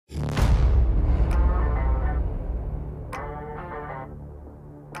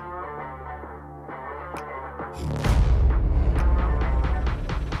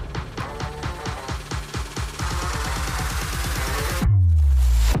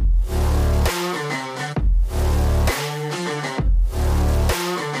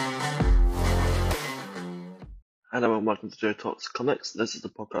Hello and welcome to Joe Talks Comics. This is the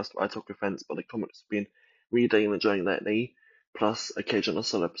podcast where I talk with friends about the comics we've been reading and enjoying lately, plus occasional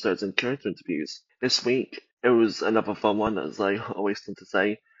solo episodes and character interviews. This week, it was another fun one, as I always tend to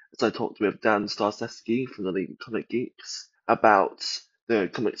say, as I talked with Dan Starceski from the League of Comic Geeks about the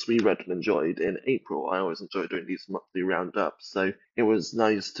comics we read and enjoyed in April. I always enjoy doing these monthly roundups, so it was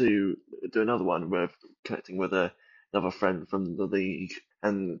nice to do another one with connecting with another friend from the League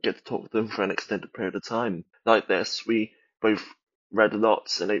and get to talk to them for an extended period of time. Like this, we both read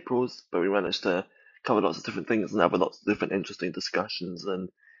lots in April's, but we managed to cover lots of different things and have lots of different interesting discussions and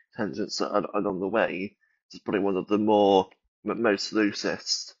tangents along the way. It's probably one of the most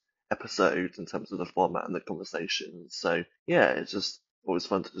loosest episodes in terms of the format and the conversation. So yeah, it's just always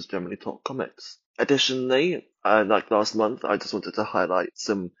fun to just generally talk comics. Additionally, like last month, I just wanted to highlight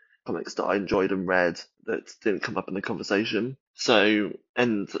some comics that I enjoyed and read that didn't come up in the conversation. So,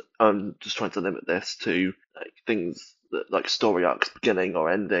 and I'm just trying to limit this to like things that like story arcs beginning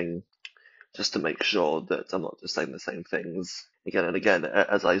or ending, just to make sure that I'm not just saying the same things again and again,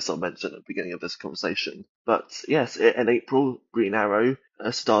 as I sort of mentioned at the beginning of this conversation. But yes, in April, Green Arrow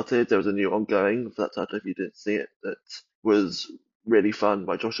started. There was a new ongoing for that title, if you didn't see it, that was really fun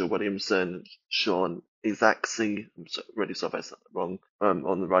by Joshua Williamson, Sean Izaakse, really sorry if I said that wrong,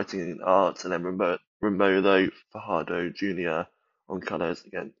 on the writing and art, and then Romulo Fajardo Jr. on colours.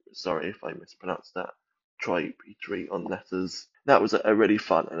 Again, sorry if I mispronounced that. Troy Petrie on letters. That was a really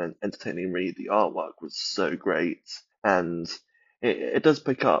fun and entertaining read. The artwork was so great, and it does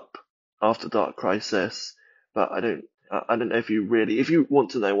pick up after Dark Crisis, but I don't know if if you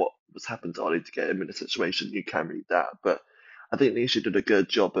want to know what was happened to Ollie to get him in a situation, you can read that. But I think the issue did a good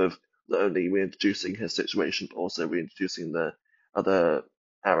job of not only reintroducing his situation, but also reintroducing the other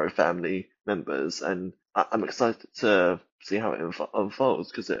Arrow family members, and I'm excited to see how it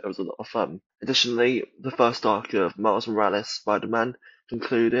unfolds because it was a lot of fun. Additionally, the first arc of Miles Morales Spider-Man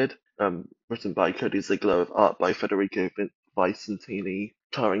concluded, written by Cody Ziegler with art by Federico Vicentini,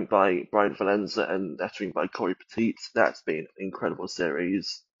 coloring by Brian Valenza, and lettering by Corey Petit. That's been an incredible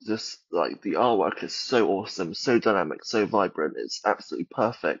series. Just like the artwork is so awesome, so dynamic, so vibrant. It's absolutely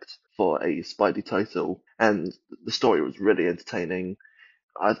perfect for a Spidey title, and the story was really entertaining.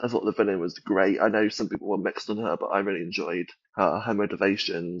 I thought the villain was great. I know some people were mixed on her, but I really enjoyed her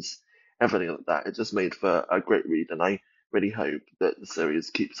motivations, everything like that. It just made for a great read, and I really hope that the series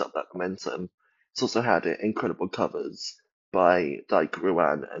keeps up that momentum. It's also had incredible covers by Dyke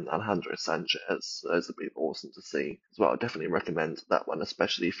Ruan and Alejandro Sanchez. Those have been awesome to see as well. I definitely recommend that one,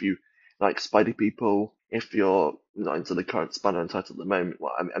 especially if you like Spidey people. If you're not into the current Spider-Man title at the moment,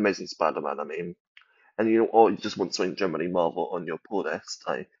 well, Amazing Spider-Man, I mean, and or you just want something generally Marvel on your pull list,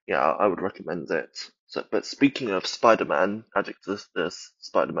 I would recommend it. So, but speaking of Spider-Man, Addict to this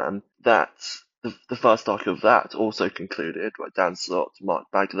Spider-Man, the first arc of that also concluded by Dan Slott, Mark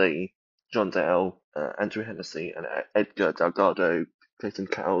Bagley, John Dale, Andrew Hennessy, and Edgar Delgado, Clayton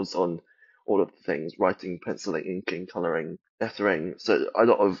Cowles on all of the things, writing, penciling, inking, colouring, lettering. So a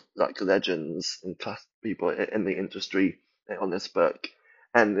lot of like legends and class people in the industry on this book,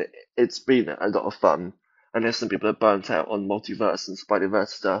 and it's been a lot of fun. I know some people are burnt out on multiverse and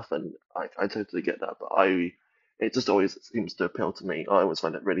Spider-Verse stuff, and I totally get that, but it just always seems to appeal to me. I always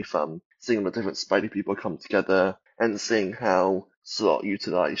find it really fun seeing the different Spidey people come together and seeing how Slot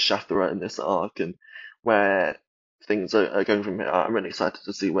utilized Shathra in this arc and where things are going from here. I'm really excited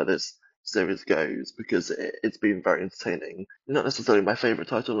to see where this series goes because it's been very entertaining. Not necessarily my favorite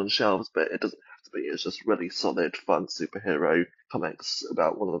title on shelves, but it doesn't have to be. It's just really solid, fun superhero comics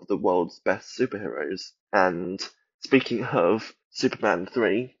about one of the world's best superheroes. And speaking of Superman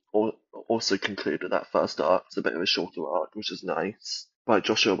 3, also concluded that first arc. It's a bit of a shorter arc, which is nice. By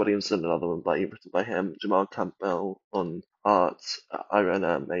Joshua Williamson, another one written by him. Jamal Campbell on art.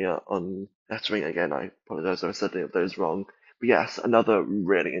 Irina Mayer on lettering. Again, I apologize if I said any of those wrong. But yes, another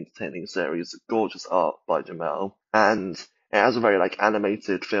really entertaining series. Gorgeous art by Jamal. And it has a very like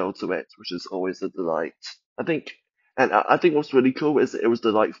animated feel to it, which is always a delight. I think I think what's really cool is it was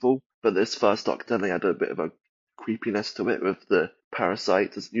delightful, but this first arc definitely had a bit of a creepiness to it with the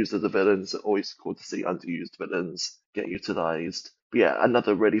parasite as used as a villain. So always cool to see underused villains get utilized. But yeah,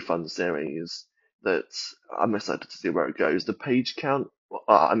 another really fun series that I'm excited to see where it goes. The page count,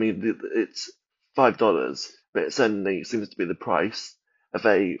 I mean, it's $5, but it certainly seems to be the price of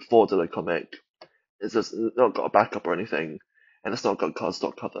a $4 comic. It's just not got a backup or anything, and it's not got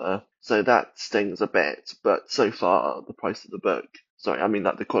cardstock cover, so that stings a bit. But so far, the price of the book, sorry, I mean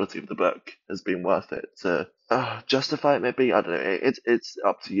that the quality of the book has been worth it to justify it. Maybe I don't know. It's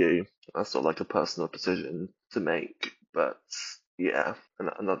up to you. That's sort of like a personal decision to make. But yeah,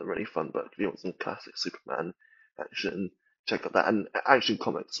 another really fun book if you want some classic Superman. action, check out that. And Action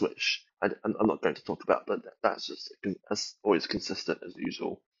Comics, which I'm not going to talk about, but that's just as always consistent as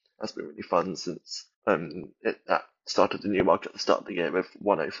usual. That's been really fun since that started the new market at the start of the year with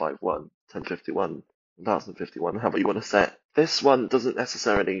 1051, 1051, 1051, however you want to say it. This one doesn't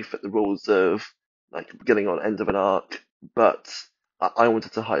necessarily fit the rules of like beginning or end of an arc, but I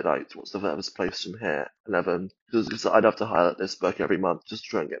wanted to highlight what's the furthest place from here, 11, because I'd have to highlight this book every month just to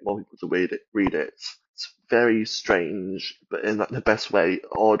try and get more people to read it. It's very strange, but in like the best way,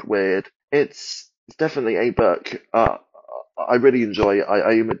 odd, weird. It's definitely a book I really enjoy.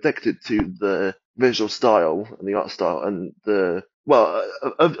 I am addicted to the visual style and the art style and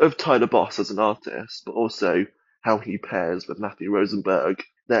of Tyler Boss as an artist, but also how he pairs with Matthew Rosenberg.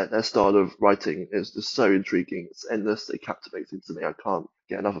 Their style of writing is just so intriguing. It's endlessly captivating to me. I can't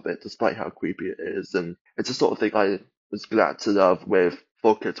get enough of it, despite how creepy it is. And it's the sort of thing I was glad to love with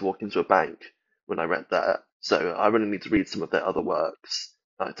Four Kids Walk Into a Bank when I read that. So I really need to read some of their other works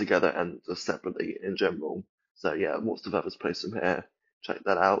together and just separately in general. So yeah, what's the furthest place from here? Check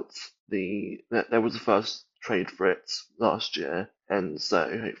that out. There was a first trade for it last year, and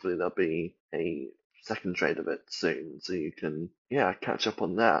so hopefully there'll be a second trade of it soon, so you can catch up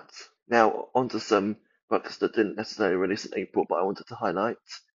on that. Now onto some books that didn't necessarily release in April, but I wanted to highlight.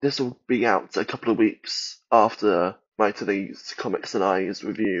 This will be out a couple of weeks after my today's Comics and Eyes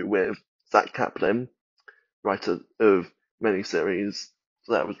review with Zach Kaplan, writer of many series.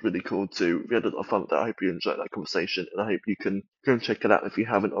 So that was really cool too. We had a lot of fun with that. I hope you enjoyed that conversation, and I hope you can go and check it out if you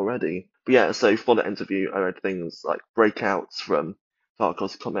haven't already. But yeah, so for the interview, I read things like Breakouts from Dark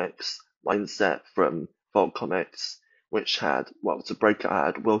Horse Comics, Mindset from Vault Comics, which had, to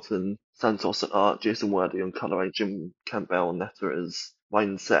Breakout had Wilton Santos on art, Jason Worthy on coloring, Jim Campbell on letters.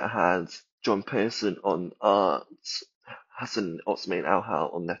 Mindset had John Pearson on art, Hassan Otsmane and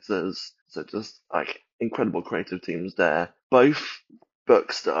Al-Hal on letters. So just like incredible creative teams there. Both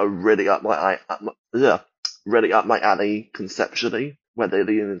books that are really really up my alley conceptually, where they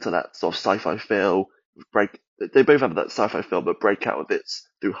lean into that sort of sci-fi feel. They both have that sci-fi feel, but Breakout with its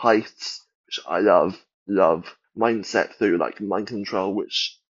through heights, which I love. Mindset through like mind control,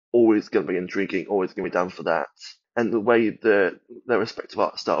 which always going to be intriguing, always going to be down for that. And the way their respective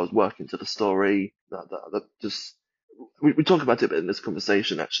art styles work into the story, that just we talk about it a bit in this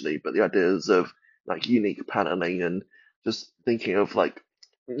conversation actually, but the ideas of like unique paneling and just thinking of like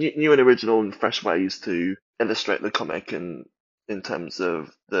new and original and fresh ways to illustrate the comic and in terms of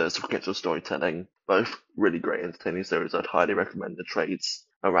the sequential storytelling, both really great entertaining series. I'd highly recommend. The trades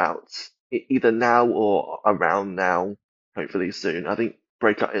are out either now or around now, hopefully soon. I think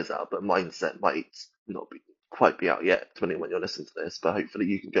Breakout is out, but Mindset might not be quite be out yet, depending on when you're listening to this, but hopefully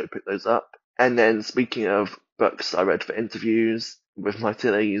you can go pick those up. And then speaking of books I read for interviews with my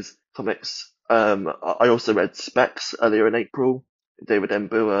today's comics, I also read Specs earlier in April. David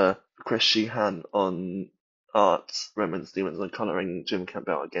Mbua, Chris Sheehan on art, Roman Stevens on colouring, Jim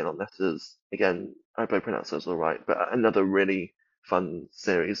Campbell again on letters. Again, I hope I pronounced those all right, but another really fun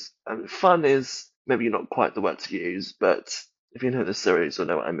series. Fun is maybe not quite the word to use, but if you know the series, you'll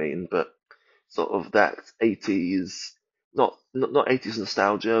know what I mean. But sort of that 80s, not 80s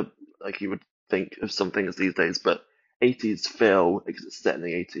nostalgia like you would think of some things these days, but 80s feel because it's set in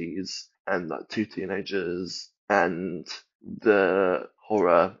the 80s and like two teenagers and the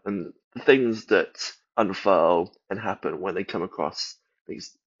horror and the things that unfurl and happen when they come across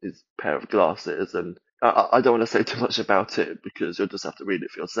these pair of glasses. And I don't want to say too much about it because you'll just have to read it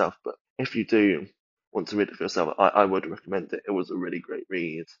for yourself. But if you do want to read it for yourself, I would recommend it. It was a really great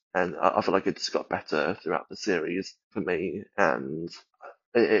read, and I feel like it just got better throughout the series for me. And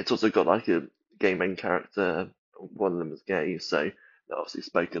it's also got like a gay main character. One of them is gay, so that obviously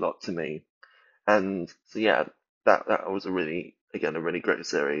spoke a lot to me. And so yeah, that was a really great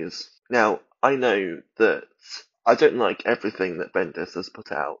series. Now I know that I don't like everything that Bendis has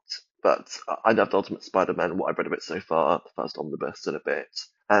put out, but I loved Ultimate Spider-Man, what I've read of it so far, the first omnibus and a bit,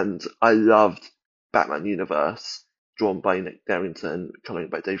 and I loved Batman Universe, drawn by Nick Darrington, colouring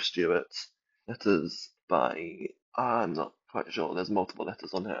by Dave Stewart, letters by I'm not quite sure. There's multiple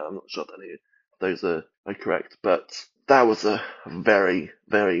letters on here. I'm not sure that any of those are correct, but that was a very,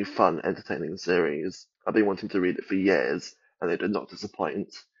 very fun, entertaining series. I've been wanting to read it for years, and it did not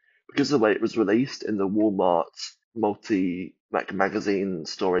disappoint. Because of the way it was released in the Walmart magazine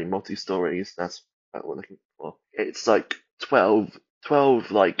story, multi-stories, that's what I'm looking for. It's like 12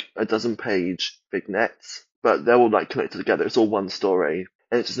 like a dozen page vignettes, but they're all like connected together. It's all one story,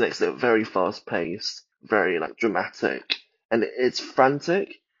 and it just makes it very fast paced, very like dramatic, and it's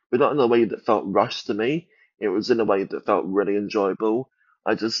frantic, but not in a way that felt rushed to me. It was in a way that felt really enjoyable.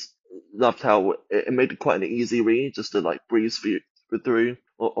 I just loved how it made it quite an easy read, just to like breeze through,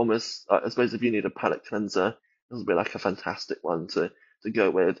 or almost, I suppose if you need a palate cleanser, this would be like a fantastic one to go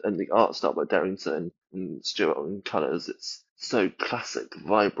with. And the art style by Darrington and Stewart on colours, it's so classic,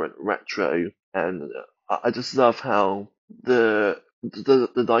 vibrant, retro, and I just love how the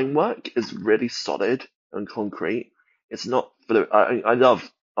line work is really solid and concrete. It's not fluid. I love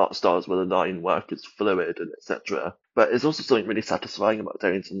art styles where the line work is fluid and etc. But it's also something really satisfying about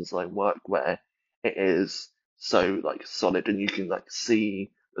Darrington's line work where it is so like solid and you can like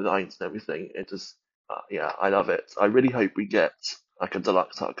see the lines and everything. It just yeah, I love it. I really hope we get like a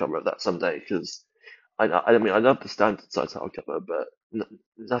deluxe hardcover of that someday because I mean, I love the standard size hardcover, but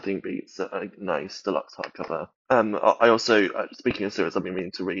nothing beats a nice deluxe hardcover. I also, speaking of series I've been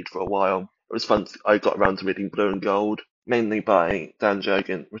meaning to read for a while, it was fun. I got around to reading Blue and Gold, mainly by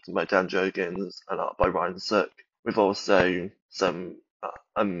written by Dan Jurgens, and art by Ryan Sook, with also some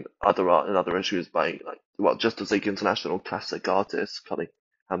other art and other issues by Justice League International classic artists, Colin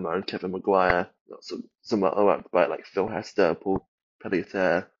Hammer and Kevin Maguire. Some other work by like Phil Hester, Paul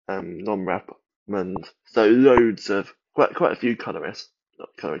Pelletier, Norm Rapmond. So loads of quite a few colorists, not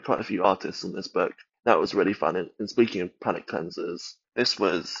colorists, quite a few artists in this book. That was really fun. And speaking of palette cleansers, this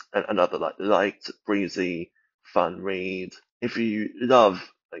was another like light, breezy, fun read. If you love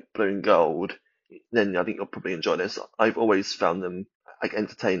like Blue and Gold, then I think you'll probably enjoy this. I've always found them like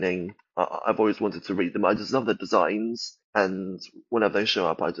entertaining. I've always wanted to read them. I just love the designs, and whenever they show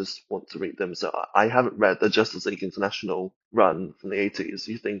up, I just want to read them. So I haven't read the Justice League International run from the 80s.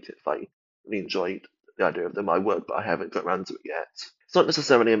 You think if I really enjoyed the idea of them, I would, but I haven't got around to it yet. It's not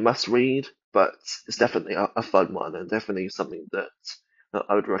necessarily a must read, but it's definitely a fun one, and definitely something that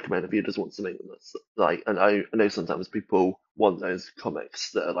I would recommend if you just want something that's like. And I know sometimes people want those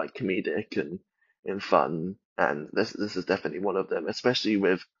comics that are like comedic and fun, and this is definitely one of them, especially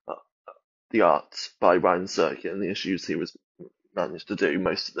with the art by Ryan Sook and the issues he was managed to do.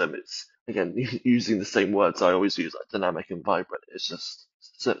 Most of them, it's again using the same words I always use, like dynamic and vibrant. It's just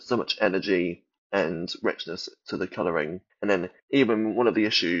so much energy and richness to the coloring. And then even one of the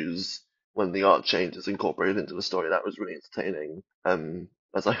issues when the art change is incorporated into the story, that was really entertaining.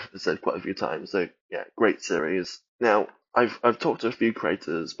 As I've said quite a few times. So yeah, great series. Now I've talked to a few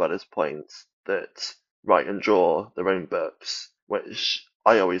creators by this point that write and draw their own books, which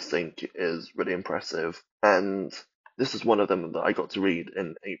I always think is really impressive. And this is one of them that I got to read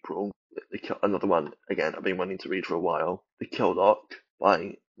in April. Another one, again, I've been wanting to read for a while. The Killock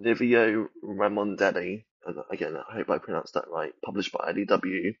by Livio Ramondelli. And again, I hope I pronounced that right. Published by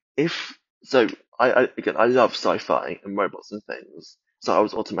IDW. I love sci-fi and robots and things, so I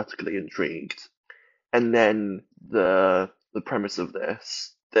was automatically intrigued. And then the premise of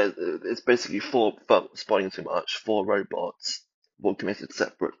this, it's basically without spoiling too much, four robots all committed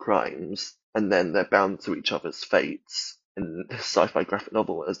separate crimes, and then they're bound to each other's fates in this sci-fi graphic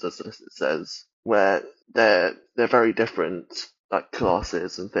novel, as the solicit says, where they're very different, like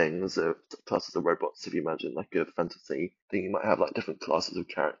classes and things, classes of robots. If you imagine like a fantasy thing, you might have like different classes of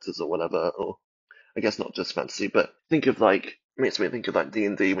characters or whatever, or I guess not just fantasy, but think of like it makes me think of like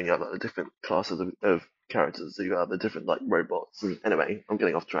D&D when you have like the different classes of characters. So you have the different like robots. And anyway, I'm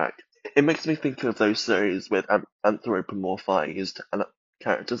getting off track. It makes me think of those series with anthropomorphized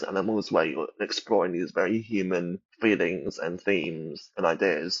characters, animals, where you're exploring these very human feelings and themes and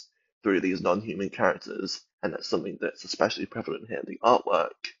ideas through these non-human characters, and that's something that's especially prevalent here. The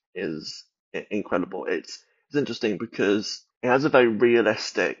artwork is incredible. It's interesting because it has a very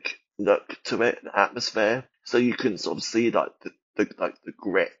realistic look to it, the atmosphere. So you can sort of see like the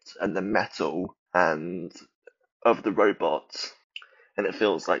grit and the metal and of the robot, and it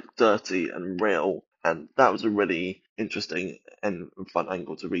feels like dirty and real. And that was a really interesting and fun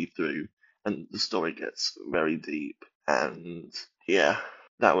angle to read through. And the story gets very deep. And yeah,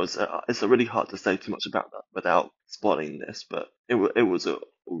 that was it's really hard to say too much about that without spoiling this, but it was a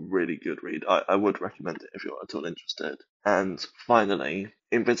really good read. I would recommend it if you're at all interested. And finally,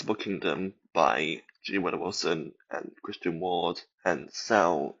 Invisible Kingdom by G. Willow Wilson and Christian Ward and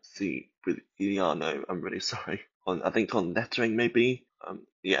Sal C. Giuliano. I'm really sorry. I think on lettering maybe.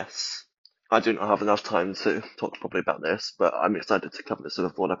 Yes. I do not have enough time to talk properly about this, but I'm excited to cover this in a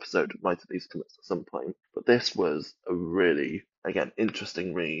full episode of Night of these comics at some point. But this was a really, again,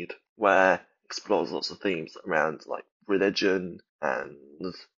 interesting read where it explores lots of themes around like religion and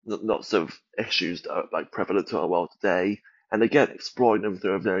lots of issues that are like prevalent to our world today. And again, exploring them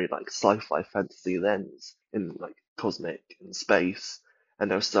through a very like sci-fi fantasy lens in like cosmic and space. And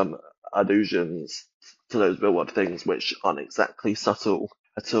there's some allusions to those real world things which aren't exactly subtle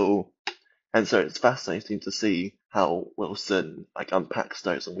at all. And so it's fascinating to see how Wilson like unpacks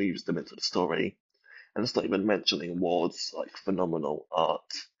those and weaves them into the story. And it's not even mentioning Ward's like phenomenal art.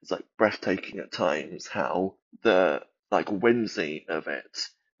 It's like breathtaking at times how the like whimsy of it,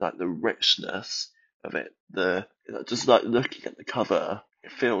 like the richness of it, the just like looking at the cover,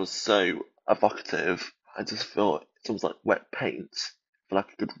 it feels so evocative. I just feel it's almost like wet paint. I feel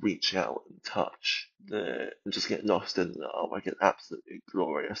like I could reach out and touch and just get lost in the artwork. It's absolutely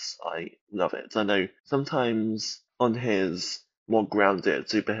glorious. I love it. I know sometimes on his more grounded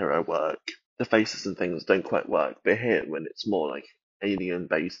superhero work, the faces and things don't quite work. But here, when it's more like alien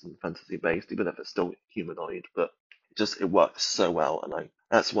based and fantasy based, even if it's still humanoid, but it works so well, and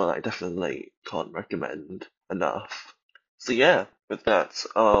that's one I definitely can't recommend enough. So yeah, with that,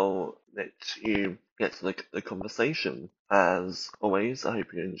 I'll let you get to the conversation. As always, I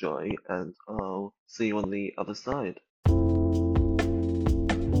hope you enjoy, and I'll see you on the other side.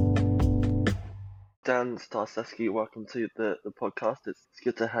 Dan Starceski, welcome to the podcast. It's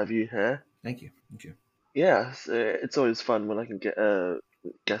good to have you here. Thank you. Thank you. Yes, it's always fun when I can get a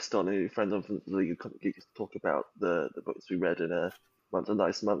guest on, a friend of the League of Comic Geeks, to talk about the books we read in a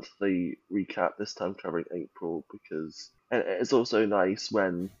nice monthly recap, this time covering April, because and it's also nice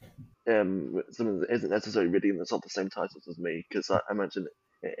when someone that isn't necessarily reading this off the same titles as me, because I imagine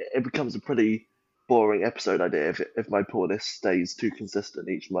it becomes a pretty boring episode idea if my pull list stays too consistent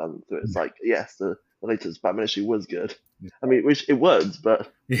each month. So it's like, yes, the latest Batman issue was good. I mean, which it was,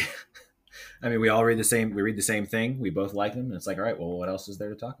 but Yeah. I mean, we all read the same. We read the same thing. We both like them. And it's like, all right, well, what else is there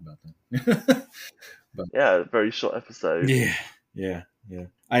to talk about then? But yeah, very short episode. yeah.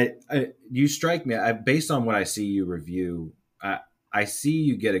 You strike me. Based on what I see you review, I see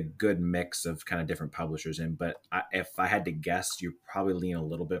you get a good mix of kind of different publishers in. But if I had to guess, you probably lean a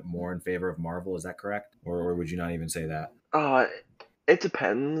little bit more in favor of Marvel. Is that correct, or would you not even say that? Uh, it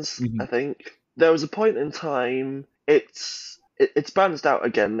depends, I Mhm. think. There was a point in time, it's balanced out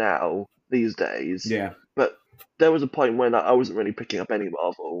again now, these days, Yeah. but there was a point when I wasn't really picking up any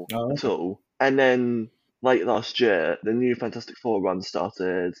Marvel Oh, at okay. all. And then, late last year, the new Fantastic Four run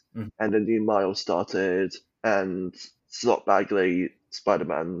started, Mhm. and the new Miles started, and Scott Bagley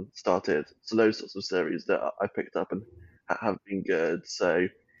Spider-Man started. So those sorts of series that I picked up and have been good. So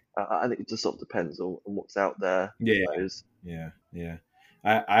I think it just sort of depends on what's out there, I Yeah. suppose. Yeah.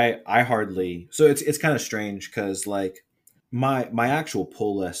 I hardly. So it's kind of strange because like my actual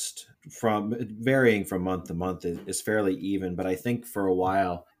pull list from varying from month to month is fairly even, but I think for a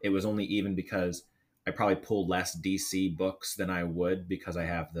while it was only even because I probably pulled less DC books than I would because I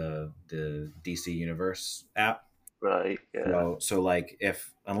have the DC Universe app. Right, yeah. So like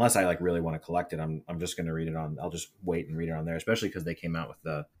if unless I like really want to collect it, I'm just going to read it on. I'll just wait and read it on there, especially because they came out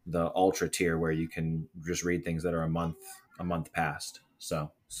with the ultra tier where you can just read things that are a month past.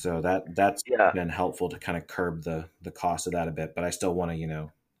 So that's Yeah. been helpful to kind of curb the cost of that a bit. But I still want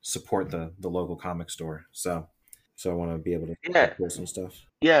to support the local comic store. So I want to be able to Yeah. pull some stuff.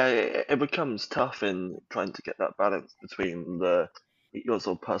 Yeah, it becomes tough in trying to get that balance between your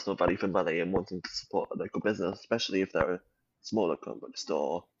sort of personal value for money and wanting to support a local business, especially if they're a smaller comic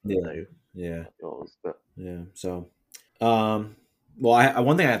store, Yeah, yeah, like yours. But yeah. Um, well,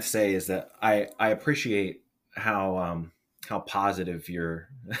 one thing I have to say is that I appreciate how positive your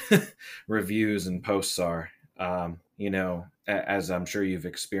reviews and posts are. As I'm sure you've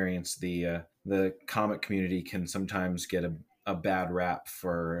experienced, the comic community can sometimes get a bad rap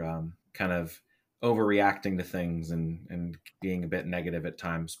for kind of overreacting to things and being a bit negative at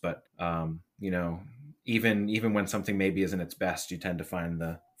times. But even when something maybe isn't its best, you tend to find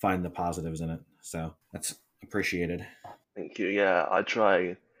the positives in it. So that's appreciated. thank you. Yeah, I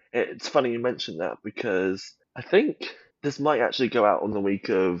try. It's funny you mentioned that because I think this might actually go out on the week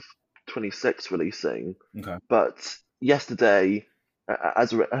of 26 releasing. Okay. But yesterday,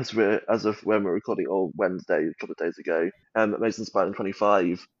 as of when we're recording, or Wednesday, a couple of days ago, Amazing Spider-Man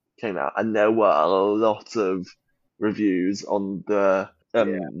 25 came out, and there were a lot of reviews on the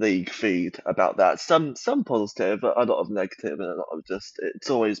Yeah. league feed about that. Some positive, a lot of negative, and a lot of just. It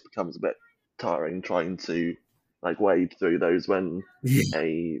always becomes a bit tiring trying to like wade through those when Yeah.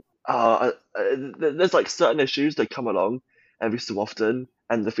 a there's like certain issues that come along every so often,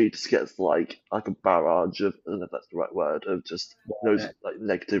 and the feed just gets like a barrage of, I don't know if that's the right word, of just those like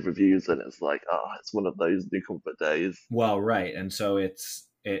negative reviews, and it's like, it's one of those new comfort days. Well, right, and so it's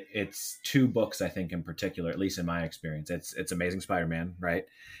two books I think in particular, at least in my experience. It's Amazing Spider-Man, right?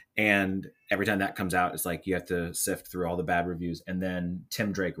 And every time that comes out, it's like you have to sift through all the bad reviews, and then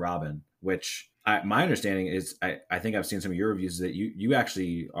Tim Drake Robin, which my understanding is, I think I've seen some of your reviews that you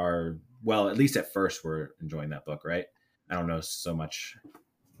actually are, well, at least at first were enjoying that book, right? I don't know so much.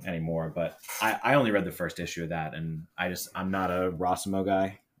 anymore. But I only read the first issue of that, and I'm not a Rossimo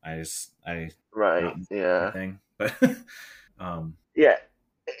guy. I Right. not my Yeah. thing. But um, Yeah.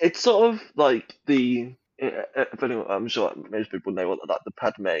 It's sort of like if anyone, I'm sure most people know what like the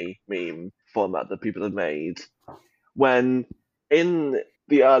Padme meme format that people have made when in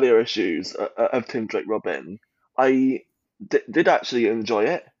the earlier issues of Tim Drake Robin, I did actually enjoy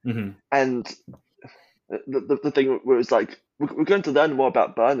it, mhm, and the thing where it's like we're going to learn more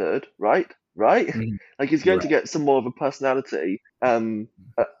about Bernard, right? Right? mhm, Like he's going to right, get some more of a personality.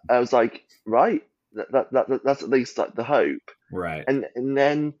 I was like, right, that's at least like the hope, right, and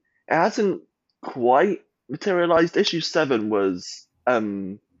then it hasn't quite materialized. Issue 7 was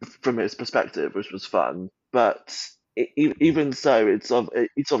from his perspective, which was fun, but even so, it sort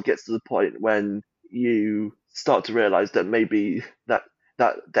of gets to the point when you start to realize that maybe that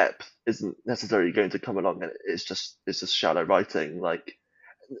depth isn't necessarily going to come along, and it's just shallow writing. Like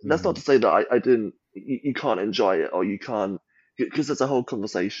that's not mhm, to say that I didn't you can't enjoy it or you can't, because there's a whole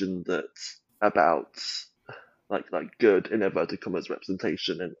conversation that's about like good in inverted commas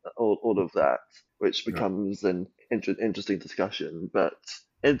representation and all of that, which right, becomes an interesting discussion. But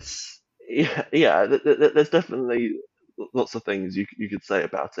it's yeah, there's definitely lots of things you could say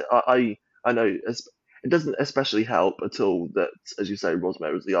about it. I know it doesn't especially help at all that, as you say,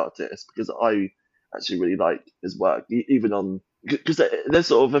 Rosemary was the artist, because I actually really like his work, even on because there's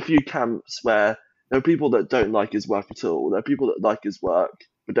sort of a few camps where there are people that don't like his work at all. There are people that like his work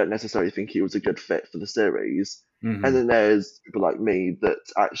but don't necessarily think he was a good fit for the series. And mhm, then there's people like me that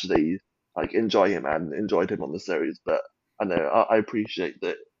actually like enjoy him and enjoyed him on the series. But I know I appreciate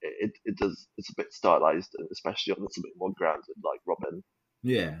that it's a bit stylized, especially on it's a bit more grounded, like Robin.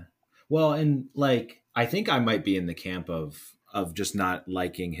 yeah. Well, and like I think I might be in the camp of just not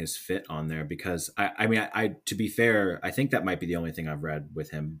liking his fit on there because I mean I to be fair I think that might be the only thing I've read with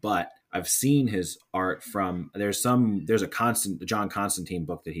him, but I've seen his art from there's a constant John Constantine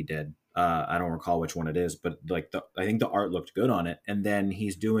book that he did. I don't recall which one it is, but like I think the art looked good on it, and then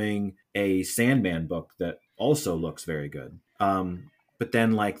he's doing a Sandman book that also looks very good. But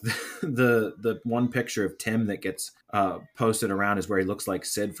then like the one picture of Tim that gets posted around is where he looks like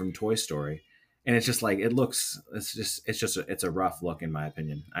Sid from Toy Story, and it's just like it's a rough look in my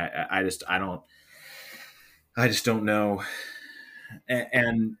opinion. I just don't know.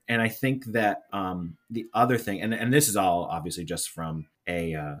 And I think that the other thing, and this is all obviously just from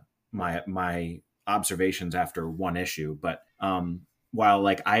a my observations after one issue, but while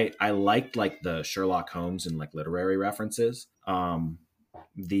like I liked like the Sherlock Holmes and like literary references,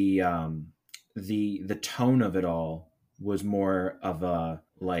 the the tone of it all was more of a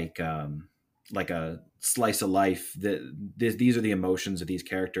like a slice of life that these are the emotions of these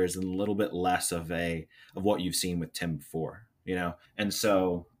characters and a little bit less of a of what you've seen with Tim before, you know. And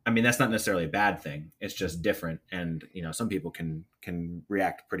so I mean that's not necessarily a bad thing, it's just different, and you know some people can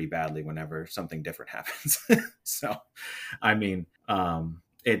react pretty badly whenever something different happens. So I mean I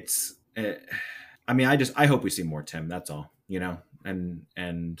mean I hope we see more Tim, that's all, you know.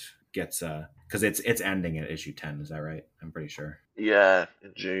 And gets because it's ending at issue 10, is that right? I'm pretty sure. Yeah,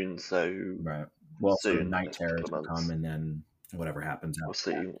 in June, so Right. Well, so the soon, night next couple terrors of will come, months. and then whatever happens We'll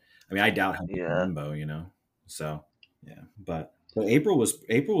after see. that. I mean, I doubt he'll be in Yeah, limbo, you know. So yeah, but so April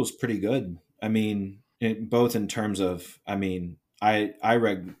was pretty good. I mean, both in terms of, I mean, I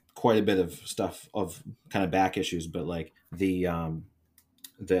read quite a bit of stuff of kind of back issues, but like the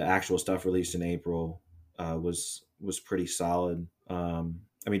actual stuff released in April was pretty solid.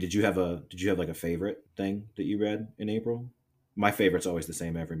 I mean, did you have like a favorite thing that you read in April? My favorite's always the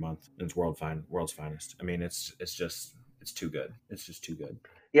same every month, and it's World's Finest. I mean, it's just it's too good. It's just too good.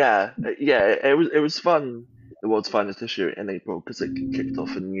 yeah. It was fun. The world's finest issue in April because it kicked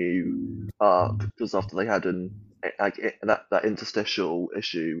off a new arc. Because after they had that interstitial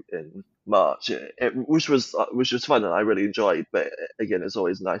issue in March, which was fun and I really enjoyed. But again, it's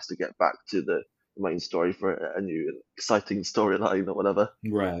always nice to get back to the main story for a new exciting storyline or whatever.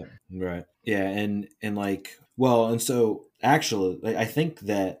 Right, right. Yeah, and like well, and so actually, like, I think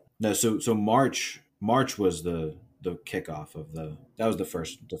that no, so March was the kickoff of the that was the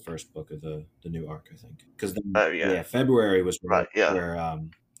first book of the new arc, I think. Because then Oh yeah, yeah, February was right, yeah. where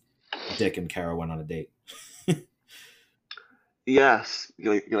Dick and Kara went on a date. Yes,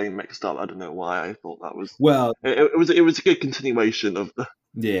 getting mixed up. I don't know why I thought that was. Well, It was a good continuation of the.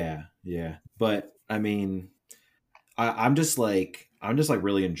 yeah, yeah, but I mean, I'm just like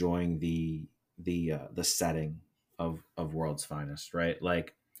really enjoying the setting of World's Finest, right?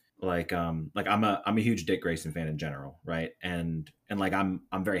 like I'm a huge Dick Grayson fan in general, right? And like I'm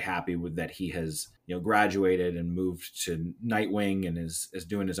very happy with that he has, you know, graduated and moved to Nightwing and is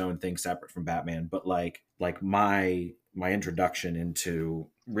doing his own thing separate from Batman. But like my introduction into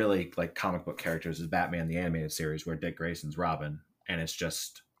really like comic book characters is Batman the animated series, where Dick Grayson's Robin, and it's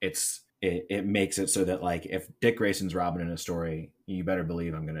just it makes it so that like if Dick Grayson's Robin in a story, you better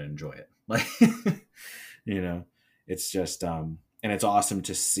believe I'm going to enjoy it. Like you know, it's just and it's awesome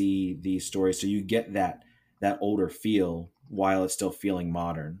to see these stories. So you get that older feel while it's still feeling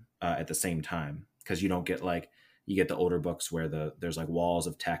modern at the same time, because you don't get like you get the older books where there's like walls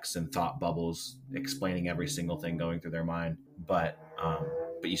of text and thought bubbles explaining every single thing going through their mind, but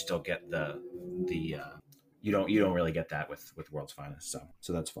you still get the you don't really get that with World's Finest.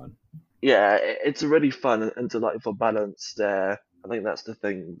 So that's fun. Yeah, it's a really fun and delightful balance there. I think that's the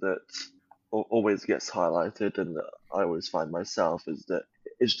thing that always gets highlighted, and that I always find myself is that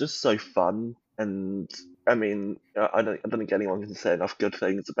it's just so fun. And I mean, I don't think anyone can say enough good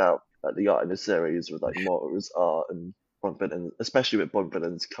things about like the art in the series with like Mora's art and Bonvillain, especially with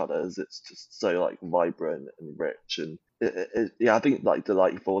Bonvillain's colors. It's just so like vibrant and rich, and yeah, I think like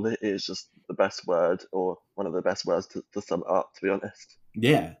delightful is just the best word, or one of the best words to sum it up. To be honest.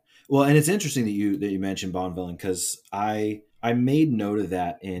 Yeah. Well, and it's interesting that you mentioned Bond Villain, because I made note of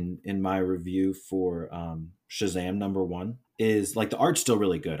that in my review for Shazam #1. Is like the art's still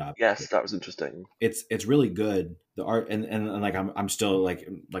really good, Yes, obviously. that was interesting. It's really good. The art and like I'm still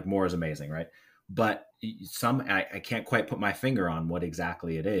like more is amazing, right? But I can't quite put my finger on what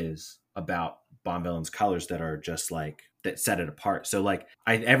exactly it is about Bond Villain's colors that are just like that set it apart. So like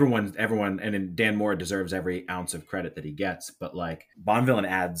everyone and then Dan Moore deserves every ounce of credit that he gets, but like Bond Villain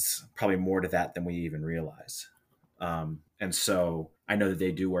adds probably more to that than we even realize. And so I know that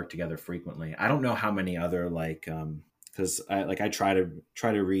they do work together frequently. I don't know how many other like because I try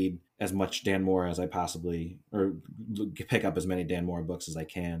to read as much Dan Moore as I possibly, or pick up as many Dan Moore books as I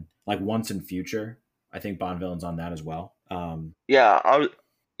can. Like Once and Future, I think Bond Villain's on that as well. Yeah,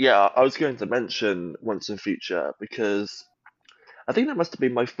 I was going to mention Once in Future because I think that must have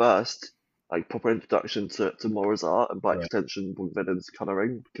been my first like proper introduction to Mora's art and by Right. extension Villain's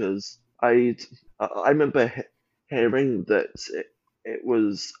coloring because I remember hearing that it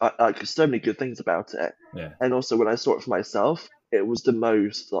was like so many good things about it, Yeah. and also when I saw it for myself, it was the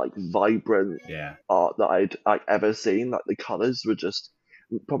most like vibrant Yeah. art that I'd like ever seen. Like the colors were just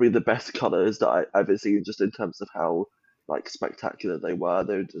probably the best colors that I ever seen, just in terms of how like spectacular they were.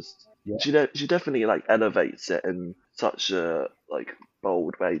 They were just Yeah. she definitely like elevates it in such a like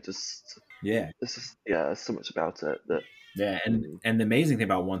bold way. Just Yeah. this is yeah, there's so much about it that Yeah, mm, and the amazing thing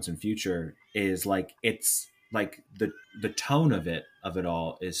about Once and Future is like it's like the tone of it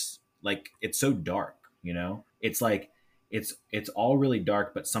all is like it's so dark, you know? It's like it's all really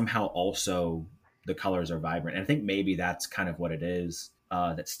dark, but somehow also the colors are vibrant. And I think maybe that's kind of what it is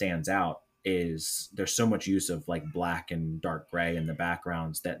that stands out, is there's so much use of like black and dark gray in the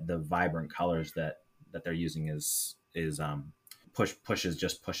backgrounds that the vibrant colors that they're using is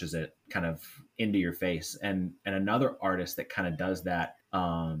pushes it kind of into your face. And another artist that kind of does that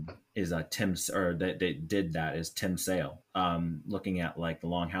is that did that is Tim Sale. Looking at like the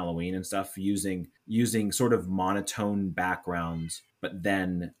Long Halloween and stuff, using sort of monotone backgrounds, but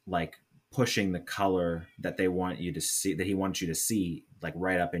then like pushing the color that they want you to see, that he wants you to see, like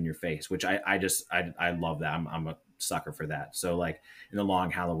right up in your face, which I love that. I'm a sucker for that. So like in the Long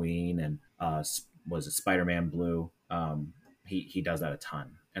Halloween and was it Spider-Man Blue, he does that a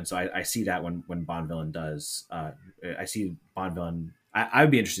ton. And so I see that when Bond Villain does, I see Bond Villain. I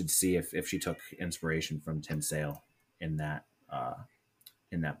would be interested to see if she took inspiration from Tim Sale in that uh,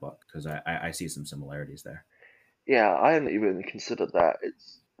 in that book, because I see some similarities there. yeah, I hadn't even considered that.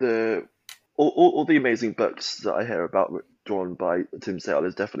 It's the all the amazing books that I hear about drawn by Tim Sale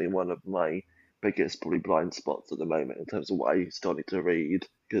is definitely one of my biggest probably blind spots at the moment in terms of what I still need to read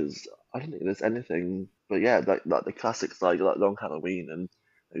because I don't think there's anything. But yeah, like the classics like Long Halloween and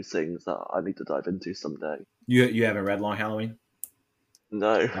those things that I need to dive into someday. You haven't read Long Halloween?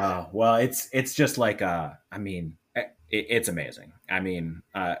 No. Well, it's just like I mean, it's amazing. I mean,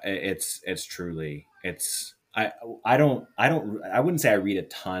 it's truly it's I wouldn't say I read a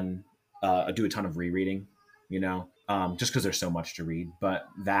ton, I do a ton of rereading, you know, just because there's so much to read. But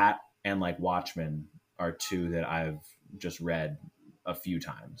that and like Watchmen are two that I've just read a few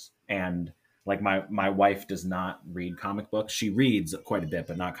times, and like my wife does not read comic books. She reads quite a bit,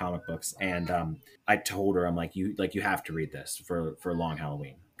 but not comic books. And I told her, I'm like, you have to read this for Long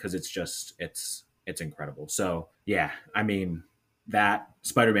Halloween, because it's just it's incredible. So yeah, I mean that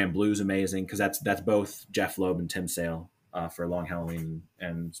Spider-Man Blue is amazing, because that's both Jeff Loeb and Tim Sale. for Long Halloween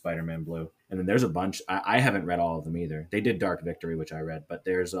and Spider-Man Blue. And then there's a bunch. I haven't read all of them either. They did Dark Victory, which I read, but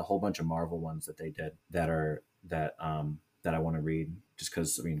there's a whole bunch of Marvel ones that they did that I want to read. Just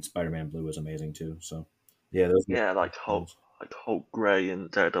because I mean, Spider-Man Blue was amazing too. So yeah, those. Yeah, like Hulk Grey and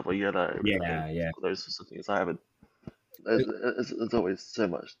Daredevil Yellow, everything. Yeah, yeah. Those sorts of things I haven't. There's always so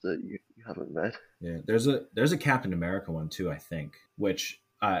much that you haven't read. Yeah, there's a Captain America one too, I think. Which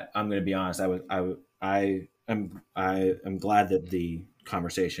I'm going to be honest, I am glad that the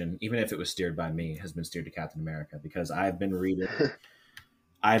conversation, even if it was steered by me, has been steered to Captain America because I've been reading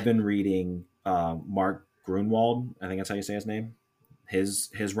Mark Grunwald. I think that's how you say his name.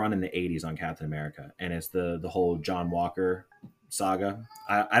 His run in the '80s on Captain America, and it's the whole John Walker saga.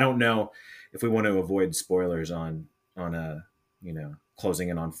 I don't know if we want to avoid spoilers on a closing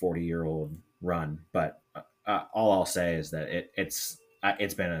in on 40-year-old run, but all I'll say is that it's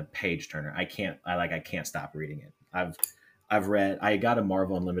been a page turner. I can't stop reading it. I got a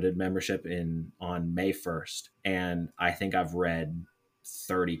Marvel Unlimited membership on May 1st, and I think I've read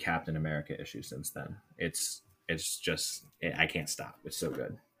 30 Captain America issues since then. It's just I can't stop. It's so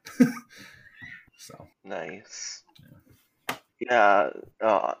good. So Nice. Yeah,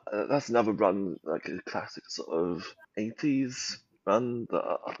 that's another run, like a classic sort of 80s run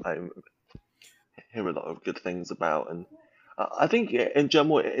that I hear a lot of good things about. And I think in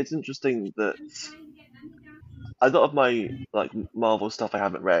general, it's interesting that a lot of my like Marvel stuff I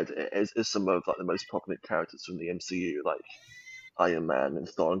haven't read is some of like the most prominent characters from the MCU, like Iron Man and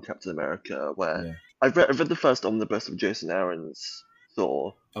Thor and Captain America, where yeah. I've read the first omnibus of Jason Aaron's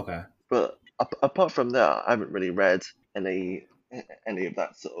Thor, Okay. but apart from that, I haven't really read any any of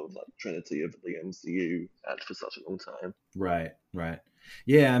that sort of like trinity of the MCU for such a long time. Right. Right.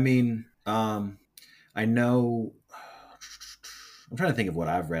 Yeah. I mean, I know. I'm trying to think of what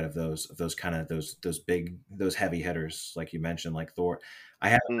I've read of those kind of those heavy hitters like you mentioned, like Thor.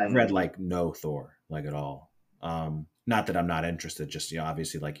 I've read Mm, like no Thor like at all. Not that I'm not interested, just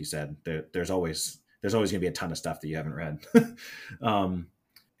obviously like you said, there's always gonna be a ton of stuff that you haven't read. um,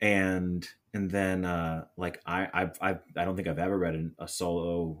 and then like I don't think I've ever read a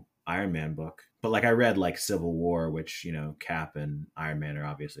solo Iron Man book, but like I read like Civil War, which Cap and Iron Man are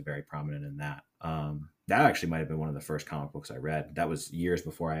obviously very prominent in that. That actually might have been one of the first comic books I read. That was years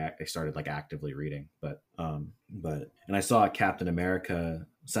before I started like actively reading. But and I saw Captain America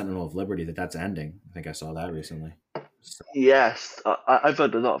Sentinel of Liberty that's ending. I think I saw that recently. So, yes, I've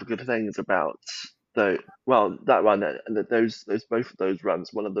heard a lot of good things about the well that run and those both of those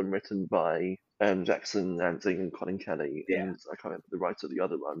runs. One of them written by Jackson Lansing and Colin Kelly, yeah, and I can't remember the writer of the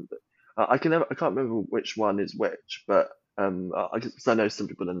other one, but I can't remember which one is which, but I know some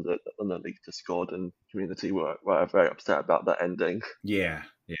people in the League Discord and community were very upset about that ending. yeah,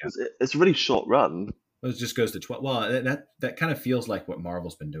 yeah. It's a really short run. Well, it just goes to 12. Well, that kind of feels like what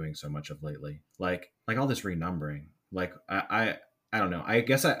Marvel's been doing so much of lately. Like all this renumbering. Like I don't know. I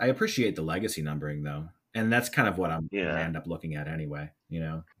guess I appreciate the legacy numbering though, and that's kind of what I'm going to Yeah, end up looking at anyway.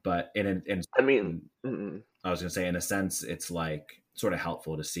 But I mean, mm, I was going to say in a sense, it's like sort of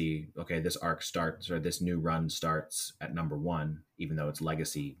helpful to see. Okay, this arc starts or this new run starts at number one, even though it's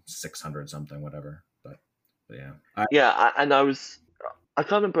legacy 600 something, whatever. But yeah, yeah, and I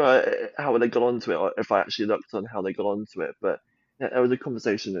can't remember how they got onto it, or if I actually looked on how they got onto it, but there was a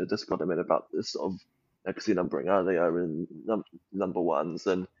conversation in Discord a minute about this sort of legacy numbering earlier and number ones,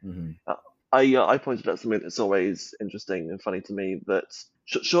 and mhm. uh, I pointed out something that's always interesting and funny to me that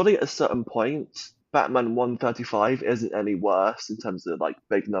surely at a certain point, Batman 135 isn't any worse in terms of like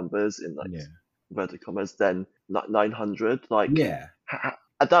big numbers in like Yeah, inverted commas than 900. Like yeah,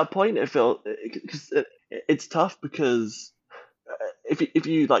 at that point, it felt because it's tough because if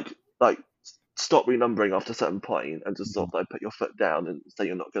you like stop renumbering after a certain point and just sort mhm. of like put your foot down and say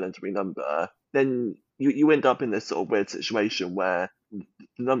you're not going to renumber, then you end up in this sort of weird situation where the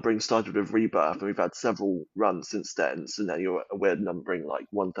numbering started with Rebirth and we've had several runs since then. So now you're at a weird numbering like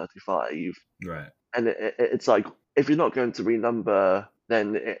 135, Right. and it's like if you're not going to renumber,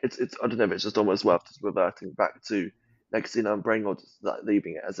 then it's I don't know if it's just almost worth just reverting back to legacy numbering or just like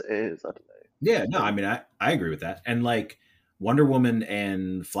leaving it as it is. I don't know. What do Yeah, you no, I think? mean, I agree with that. And like Wonder Woman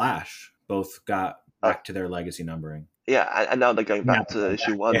and Flash both got Uh, back to their legacy numbering. yeah, and now they're going Now back they're to going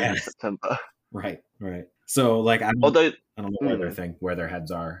issue back. one Yeah, in September. right, right. So like Although, I don't know mm, where their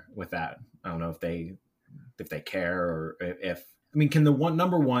heads are with that. I don't know if they care or if I mean, can the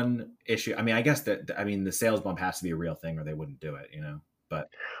number one issue? I mean, I guess that I mean the sales bump has to be a real thing or they wouldn't do it. But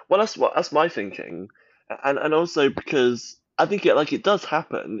well, that's my thinking, and also because I think it does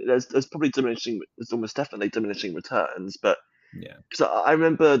happen. There's probably diminishing. There's almost definitely diminishing returns, but yeah, because I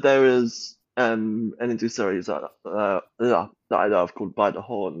remember there was an indie series that I love called By the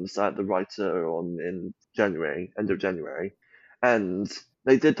Horns. I had the writer on in January, end of January, and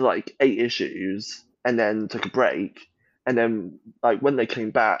they did like 8 issues and then took a break, and then like when they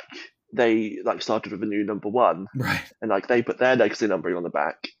came back, they like started with a new number one, Right. and like they put their legacy numbering on the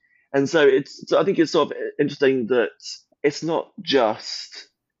back, and so I think it's sort of interesting that it's not just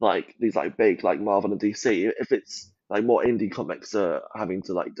like these like big like Marvel and DC. If it's like more indie comics are having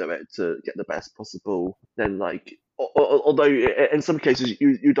to like do it to get the best possible, then like although in some cases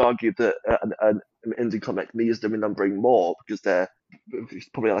you'd argue that an indie comic needs the renumbering more because they're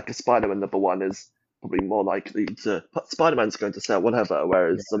probably like a Spider-Man number one is probably more likely to Spider-Man's going to sell whatever, Yeah.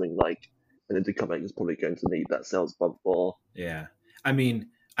 whereas something like an indie comic is probably going to need that sales bump more. Yeah. I mean,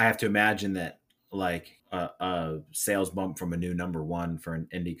 I have to imagine that like a sales bump from a new number one for an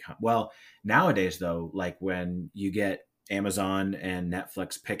well, nowadays though, like when you get Amazon and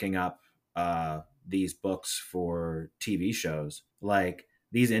Netflix picking up these books for TV shows, like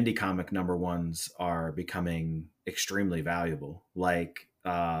these indie comic number ones are becoming extremely valuable. Like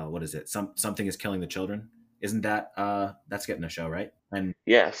what is it? Something is killing the children. Isn't that that's getting a show, right?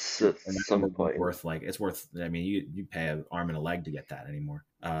 Yes, at And that number some one's point. worth like it's worth. I mean, you pay an arm and a leg to get that anymore.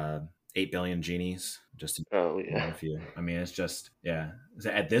 8 billion genies just to, Oh yeah. if you. I mean, it's just yeah.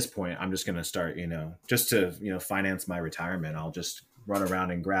 At this point, I'm just gonna start. Just to finance my retirement. I'll just run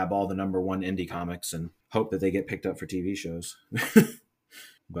around and grab all the number one indie comics and hope that they get picked up for TV shows.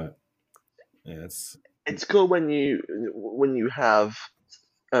 But yeah, it's It's cool when you have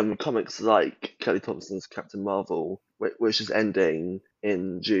comics like Kelly Thompson's Captain Marvel, which is ending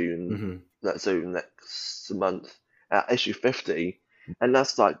in June, mhm, so next month at issue 50, and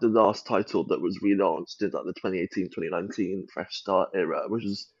that's like the last title that was relaunched in like the 2018-2019 Fresh Start era, which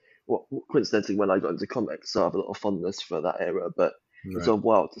is what coincidentally when I got into comics, so I have a lot of fondness for that era, but it's right. sort of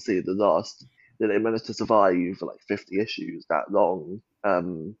wild to see the last that they managed to survive for like 50 issues that long.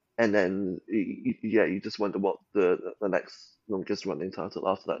 And then yeah, you just wonder what the next longest running title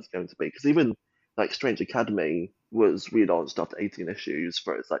after that's going to be. Because even like Strange Academy was relaunched after 18 issues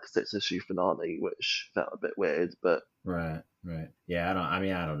for its like 6 issue finale, which felt a bit weird. But Right, right. Yeah, I don't. I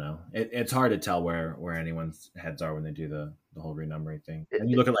mean, I don't know. It's hard to tell where anyone's heads are when they do the whole renumbering thing.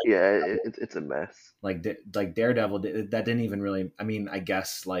 And you look at yeah, it's a mess. like Daredevil. That didn't even really. I mean, I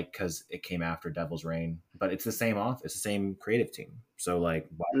guess like because it came after Devil's Reign, but it's the same it's the same creative team. So like,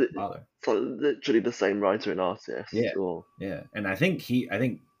 why bother? So literally the same writer and artist, Yeah, or yeah. And I think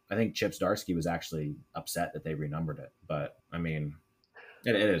Chip Zdarsky was actually upset that they renumbered it. But I mean,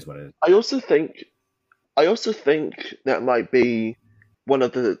 it is what it is. I also think I also think that might be one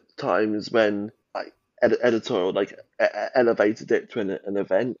of the times when like editorial like elevated it to an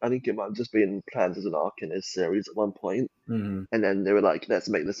event. I think it might have just been planned as an arc in his series at one point, Mm-hmm. and then they were like, let's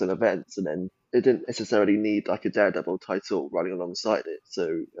make this an event, and then they didn't necessarily need like a Daredevil title running alongside it,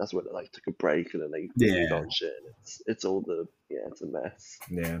 so that's when they like took a break and then they Yeah, relaunched it, and it's all the yeah, it's a mess.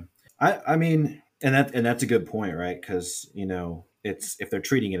 yeah. I mean, and that's a good point, right? Because it's if they're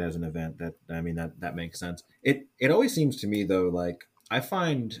treating it as an event, that I mean that makes sense. It always seems to me though, like I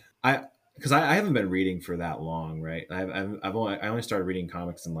find I because I haven't been reading for that long, right? I only started reading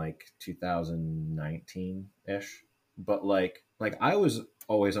comics in like 2019 ish, but like I was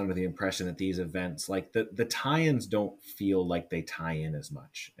always under the impression that these events like the tie-ins don't feel like they tie in as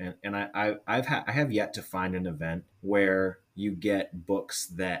much, and I have yet to find an event where you get books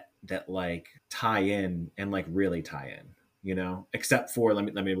that like tie in and like really tie in, except for let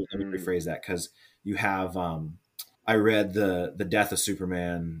me Mm. rephrase that because you have I read the death of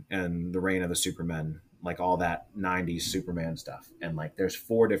Superman and the reign of the Supermen, like all that 90s Superman stuff, and like there's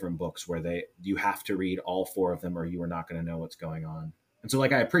 4 different books where you have to read all 4 of them or you are not going to know what's going on. And so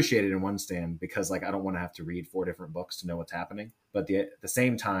like I appreciate it in one stand because like I don't want to have to read 4 different books to know what's happening, but the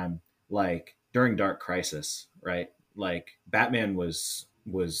same time, like during Dark Crisis, right, like Batman was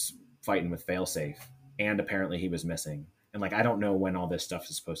fighting with Failsafe, and apparently he was missing, and like I don't know when all this stuff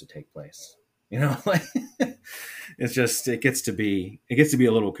is supposed to take place, like it's just it gets to be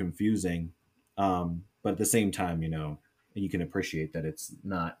a little confusing, but at the same time, you can appreciate that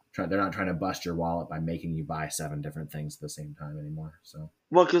they're not trying to bust your wallet by making you buy 7 different things at the same time anymore. So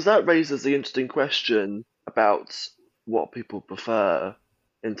Well, because that raises the interesting question about what people prefer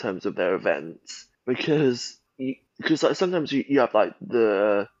in terms of their events. Because like sometimes you have like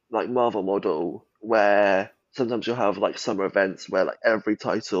the like Marvel model where sometimes you'll have like summer events where like every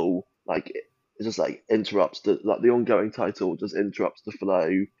title it just like interrupts the ongoing title just interrupts the flow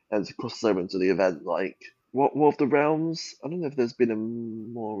and it crosses over into the event. Like what War of the Realms? I don't know if there's been a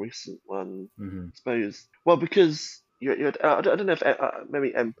more recent one. mm-hmm. I suppose. Well, because I don't know if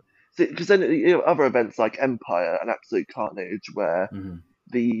maybe Because then you have other events like Empire and Absolute Carnage, where Hmm.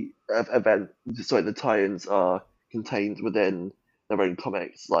 the event, sorry, the tie-ins are contained within their own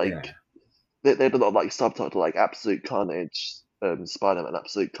comics. Like Yeah, they have a lot of like subtitle like Absolute Carnage, Spider-Man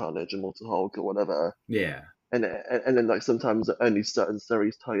Absolute Carnage, Immortal Hulk or whatever. yeah, And then like sometimes only certain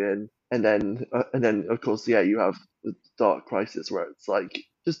series tie in, and then of course yeah you have the Dark Crisis where it's like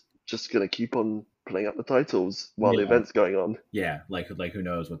just gonna keep on playing up the titles while the yeah. event's going on. Yeah, like who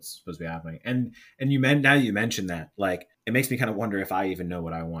knows what's supposed to be happening. And you meant now you mentioned that, like it makes me kind of wonder if I even know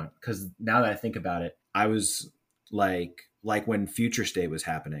what I want, because now that I think about it, I was like when Future State was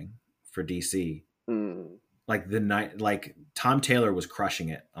happening for DC, Mm, like the night, like Tom Taylor was crushing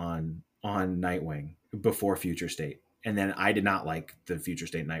it on Nightwing before Future State, and then I did not like the Future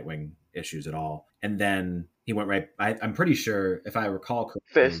State Nightwing issues at all, and then he went right. I'm pretty sure if I recall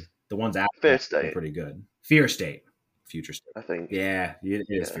Fifth correctly, the ones after that Fifth were State, pretty good. Fear State, Future State. I think. Yeah, it is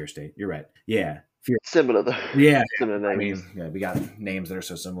Yeah, Fear State. You're right. Yeah, Fear. similar though, Yeah, similar I names. mean, yeah, we got names that are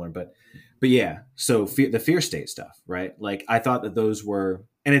so similar, but yeah. So the Fear State stuff, right? Like I thought that those were,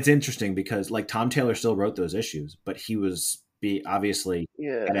 and it's interesting because like Tom Taylor still wrote those issues, but he was be obviously an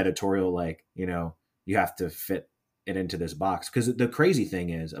Yeah, editorial, like you have to fit it into this box, because the crazy thing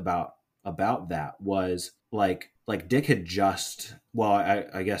is about that was like Dick had just, well,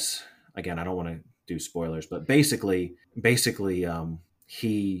 I guess again I don't want to do spoilers, but basically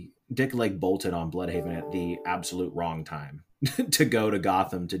he Dick like bolted on Bloodhaven at the absolute wrong time to go to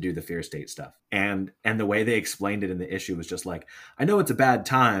Gotham to do the Fear State stuff. And the way they explained it in the issue was just like, I know it's a bad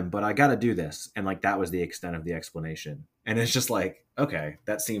time, but I got to do this. And like that was the extent of the explanation. And it's just like, okay,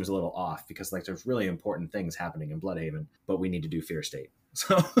 that seems a little off, because like there's really important things happening in Bloodhaven, but we need to do Fear State.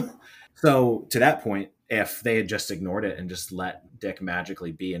 So so to that point, if they had just ignored it and just let Dick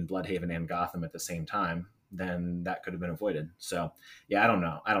magically be in Bloodhaven and Gotham at the same time, then that could have been avoided. So yeah, I don't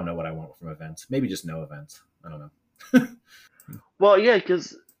know. I don't know what I want from events. Maybe just no events. I don't know. well yeah,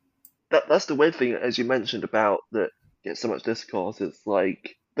 because that's the weird thing as you mentioned about that gets so much discourse. It's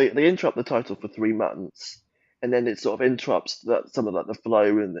like they interrupt the title for 3 months, and then it sort of interrupts some of like the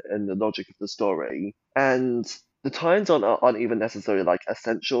flow and the logic of the story, and the tie-ins aren't even necessarily like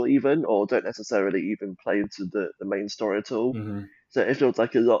essential even, or don't necessarily even play into the main story at all. Hmm. So it feels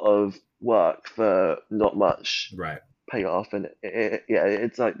like a lot of work for not much Right. payoff, and yeah,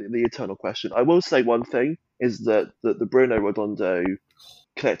 it's like the eternal question. I will say one thing is that the Bruno Redondo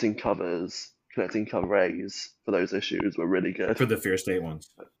collecting cover A's for those issues were really good. For the Fear State ones,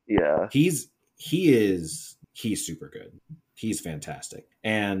 Yeah, he's he's super good. He's fantastic.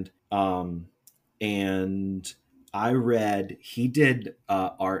 And I read he did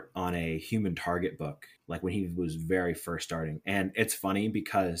art on a Human Target book, like when he was very first starting, and it's funny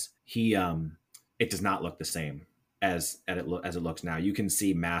because he it does not look the same as it looks now. You can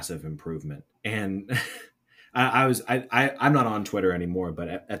see massive improvement, and I'm not on Twitter anymore, but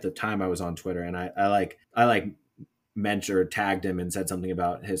at the time I was on Twitter, and I mentioned or tagged him and said something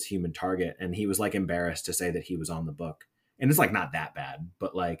about his Human Target, and he was like embarrassed to say that he was on the book, and it's like not that bad,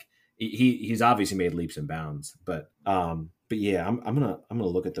 but like he's obviously made leaps and bounds. But yeah, I'm gonna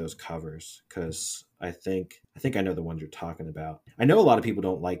look at those covers, because I think I know the ones you're talking about. I know a lot of people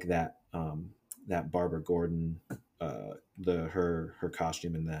don't like that Barbara Gordon, the her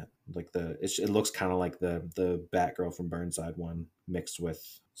costume in that, like it looks kind of like the Batgirl from Burnside one mixed with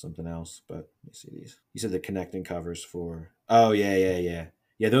something else. But let me see these. You said the connecting covers for, oh yeah,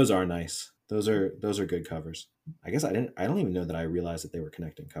 those are nice. Those are good covers. I don't even know that I realized that they were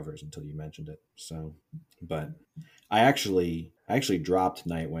connecting covers until you mentioned it. So, but I actually dropped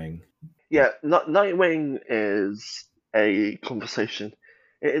Nightwing. yeah. Nightwing is a conversation.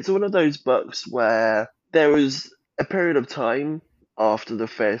 It's one of those books where there was a period of time after the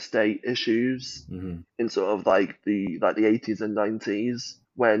Fair State issues Hmm. in sort of like the 80s and 90s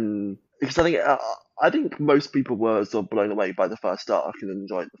when because I think most people were sort of blown away by the first arc and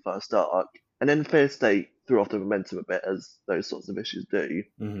enjoyed the first arc, and then Fair State threw off the momentum a bit as those sorts of issues do,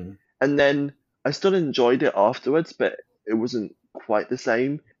 Hmm. and then I still enjoyed it afterwards, but it wasn't quite the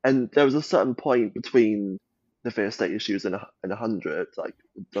same. And there was a certain point between the Fair State issues and 100, like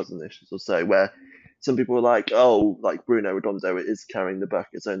a dozen issues or so, where some people were like, "Oh, like Bruno Redondo is carrying the book.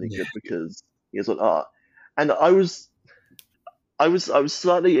 It's only Yeah. good because he has on art." And I was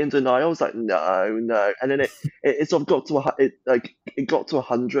slightly in denial. I was like, "No, no." And then it sort of got to it got to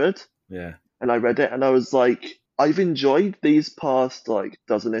 100, Yeah. and I read it, and I was like, I've enjoyed these past like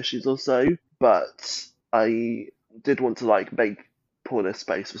dozen issues or so, but I did want to like make pull this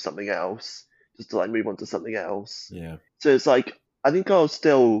space for something else, just to like move on to something else. Yeah. So it's like I think I'll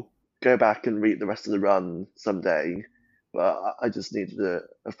still go back and read the rest of the run someday, but I just needed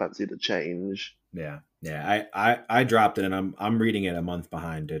I fancied a change. Yeah, yeah. I dropped it, and I'm reading it a month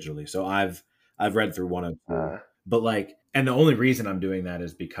behind digitally. So I've read through 102, Uh, but like, and the only reason I'm doing that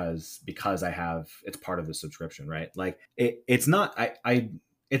is because I have it's part of the subscription, right? Like it's not I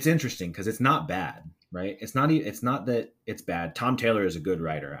it's interesting because it's not bad, right? It's not that it's bad. Tom Taylor is a good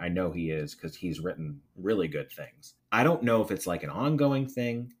writer. I know he is because he's written really good things. I don't know if it's like an ongoing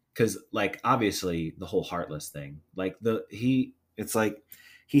thing because like obviously the whole Heartless thing, like the he it's like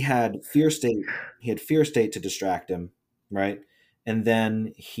he had Fear State to distract him, right? And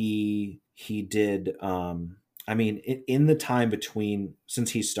then he did I mean in the time between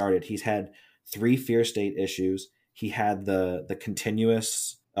since he started, he's had 3 Fear State issues. He had the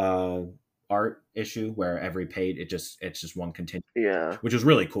continuous art issue where every page it's just one continuous yeah, which is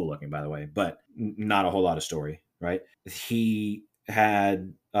really cool looking, by the way, but not a whole lot of story, right? He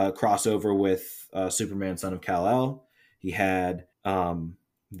had a crossover with Superman, Son of Kal El. He had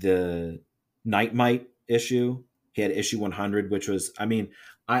the Nightmite issue. He had issue 100, which was, I mean,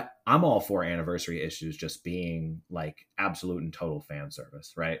 I'm all for anniversary issues just being like absolute and total fan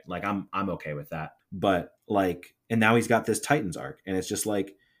service, right? Like I'm okay with that. But like, and now he's got this Titans arc, and it's just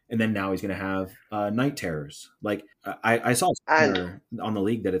like, and then now he's going to have Night Terrors. Like I saw and somewhere on the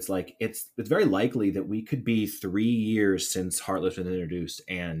league that it's like it's very likely that we could be 3 years since Heartless was introduced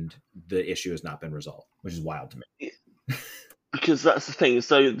and the issue has not been resolved, which is wild to me. because that's the thing.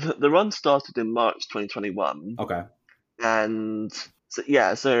 So the run started in March 2021, Okay. and so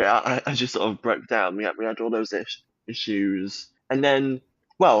yeah, so I just sort of broke down. We had all those issues, and then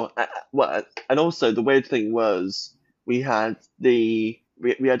well, and also the weird thing was we had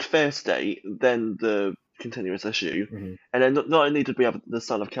Fair State, then the continuous issue, Mm-hmm. and then not only did we have the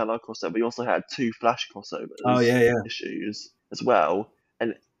Son of Kal-El crossover, we also had 2 Flash Oh crossovers yeah, yeah. issues as well,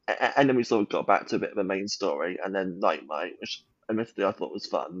 and and then we sort of got back to a bit of a main story, and then Nightmite, which admittedly I thought was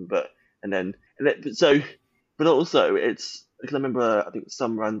fun, but and it, so but also, it's because I remember I think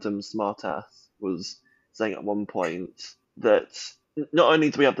some random smartass was saying at one point that not only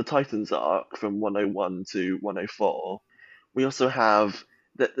do we have the Titans arc from 101 to 104, we also have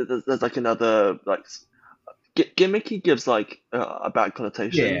that there's like another like gimmicky gives like a bad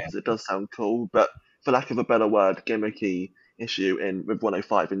connotation Yeah. because it does sound cool, but for lack of a better word, gimmicky issue in with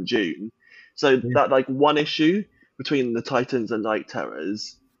 105 in June. So Yeah. that like one issue between the Titans and Night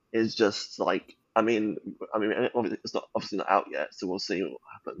Terrors is just like I mean, it's not obviously not out yet, so we'll see what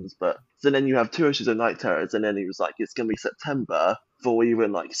happens. But so then you have 2 issues of Night Terrors, and then he was like, it's gonna be September before we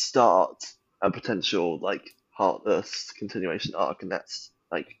even like start a potential like Heartless continuation arc, and that's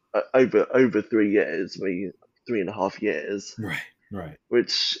like over 3 years, 3.5 years, Right. Right.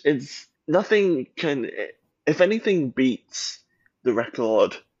 which is nothing can, if anything, beats the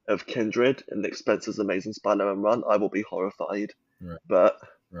record of Kindred and Nick Spencer's Amazing Spider-Man run. I will be horrified, Right. but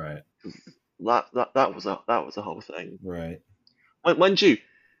Right. that was a whole thing. Right. When, when you,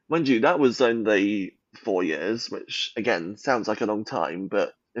 when you, that was only 4 years, which again sounds like a long time,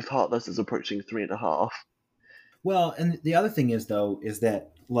 but if Heartless is approaching 3.5, Well, and the other thing is though is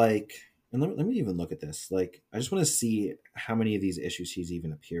that like, and let me even look at this. Like, I just want to see how many of these issues he's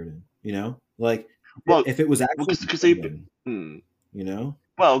even appeared in. You know, like well, if it was actually because genuine, hmm, you know.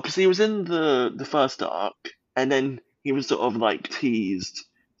 he was in the first arc, and then he was sort of like teased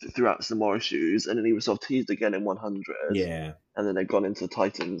throughout some more issues, and then he was sort of teased again in 100, Yeah. and then they've gone into the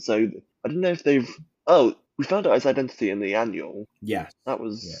Titans. So I don't know if they've. Oh, we found out his identity in the annual. Yeah. That Yeah.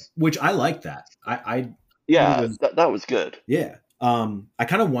 was Which I like that. I it yeah, was that was good. yeah. I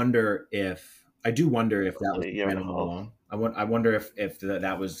kind of wonder if I do wonder if that was Only a the year and plan a all half. along. I wonder if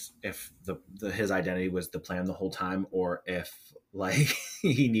that was if the his identity was the plan the whole time, or if like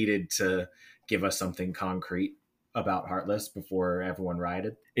he needed to give us something concrete about Heartless before everyone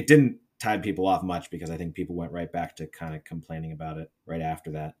rioted. It didn't tide people off much because I think people went right back to kind of complaining about it right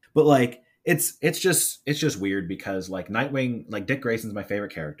after that. But like it's just weird because like Nightwing, like Dick Grayson's my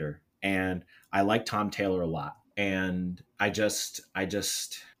favorite character, and I like Tom Taylor a lot, and I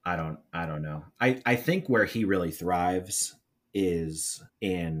don't know. I think where he really thrives is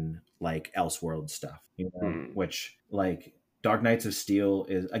in like Elseworld stuff, you know, Hmm. which like Dark Knights of Steel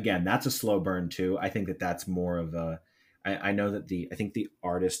is again that's a slow burn too. I think that that's more of a. I know that I think the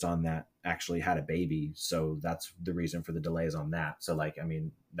artist on that actually had a baby, so that's the reason for the delays on that. So like I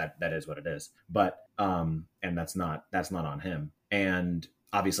mean that is what it is, but and that's not on him. And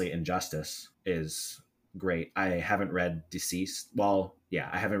obviously Injustice is great. I haven't read Deceased. Well, yeah,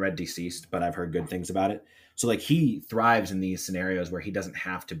 I haven't read Deceased, but I've heard good things about it. So like he thrives in these scenarios where he doesn't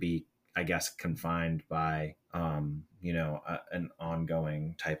have to be, I guess, confined by an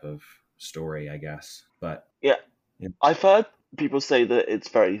ongoing type of story, I guess. But Yeah, yeah. I've heard. people say that it's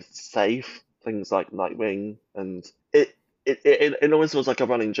very safe, things like Nightwing, and it always feels like a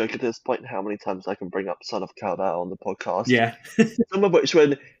running joke at this point how many times I can bring up Son of Kal-El on the podcast. Yeah. Some of which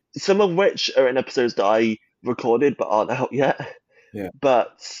when some of which are in episodes that I recorded but aren't out yet. Yeah.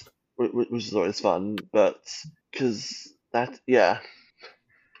 But which is always fun. But because that, yeah,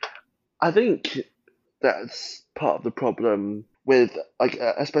 I think that's part of the problem with like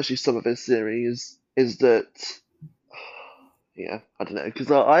especially some of his series is that yeah, I don't know,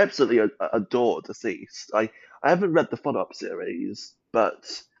 because I absolutely adore Deceased. I haven't read the follow-up series,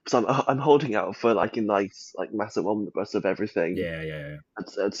 but because I'm holding out for like a nice like massive omnibus of everything Yeah. Yeah.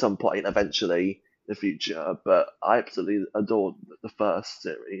 at some point eventually in the future. But I absolutely adored the first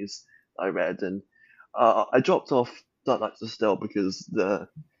series I read, and I dropped off Dark Knights of Steel because the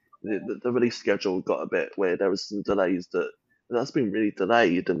release schedule got a bit weird. There was some delays that's been really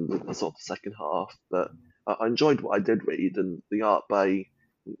delayed in the sort of second half, but I enjoyed what I did read, and the art by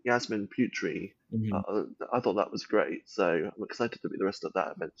Yasmin Putri. Mhm. I thought that was great, so I'm excited to read the rest of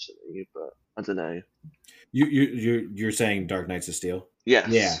that eventually. But I don't know. You're saying Dark Knights of Steel? Yeah,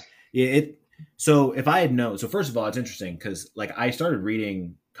 Yes. yeah. So if I had known, so first of all, it's interesting because like I started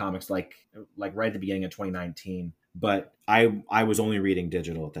reading comics like right at the beginning of 2019, but I was only reading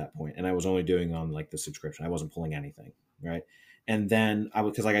digital at that point, and I was only doing on like the subscription. I wasn't pulling anything, right? And then I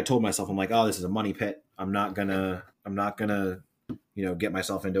would because like I told myself, I'm like, oh, this is a money pit. I'm not gonna get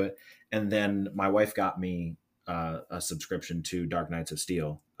myself into it. And then my wife got me a subscription to Dark Knights of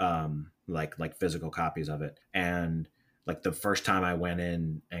Steel, like physical copies of it. And like the first time I went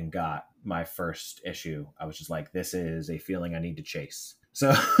in and got my first issue, I was just like, this is a feeling I need to chase.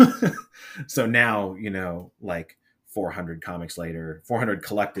 So, so now like 400 comics later, 400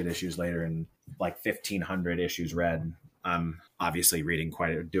 collected issues later, and like 1,500 issues read. I'm obviously doing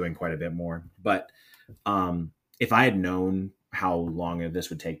quite a bit more, but if I had known how long this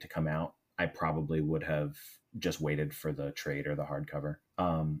would take to come out, I probably would have just waited for the trade or the hardcover.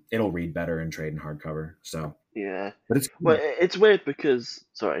 It'll read better in trade and hardcover. So, Yeah. but it's Well, good. it's weird because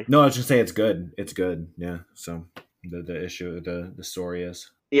sorry. No, I was just say it's good. It's good. Yeah. So the issue, the story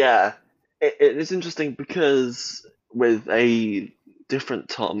is. Yeah, it is interesting because with a different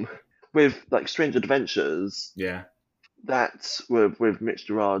Tom, with like Strange Adventures, Yeah. that's with Mitch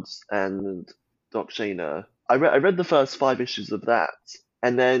Gerards and Doc Shaner. I read the first 5 issues of that,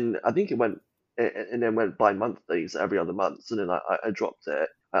 and then I think and then went bi-monthly, so every other month, and then I dropped it.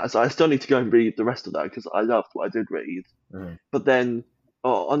 So I still need to go and read the rest of that because I loved what I did read. Mhm. But then,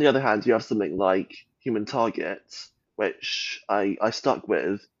 on the other hand, you have something like Human Target, which I stuck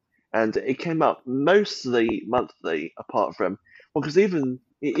with, and it came out mostly monthly, apart from well, because even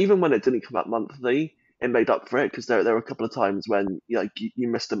when it didn't come out monthly, it made up for it because there were a couple of times when you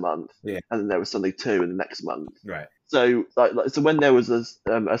missed a month, Yeah. and then there was suddenly two in the next month. Right. So so when there was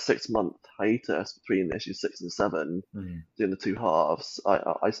a 6 month hiatus between issues 6 and 7, Mhm. doing the two halves,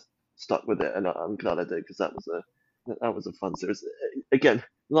 I stuck with it, and I'm glad I did because that was a fun series. Again,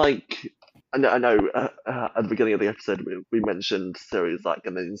 like I know at the beginning of the episode we mentioned series like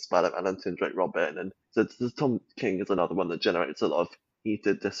Amazing Spider-Man and Tim Drake Robin, and so Tom King is another one that generates a lot of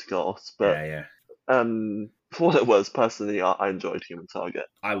heated discourse. But Yeah. Yeah. for what it was, personally, I enjoyed Human Target.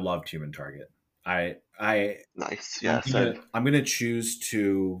 I loved Human Target. I Nice, I'm yeah, gonna same. I'm gonna choose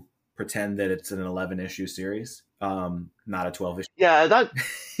to pretend that it's an 11 issue series, not a 12 Yeah, that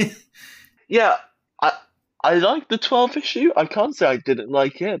issue. yeah, I I like the 12 issue. I can't say I didn't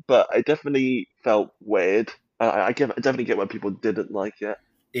like it, but I definitely felt weird. I definitely get why people didn't like it.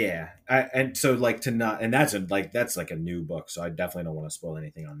 Yeah, and so like to not, and that's like a new book, so I definitely don't want to spoil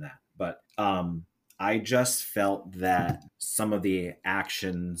anything on that. But I just felt that some of the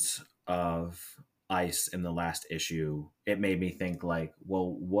actions of Ice in the last issue, it made me think like,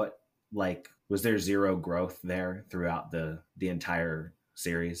 well, what like was there zero growth there throughout the entire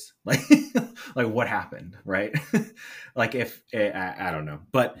series? Like, like what happened, right? Like if I don't know,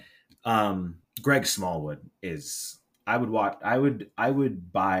 but Greg Smallwood is I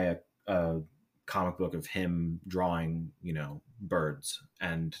would buy a comic book of him drawing, birds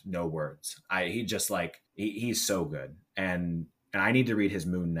and no words. He just like he's so good. And I need to read his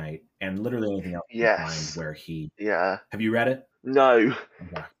Moon Knight and literally anything else I can find Yes, where he yeah, have you read it? no,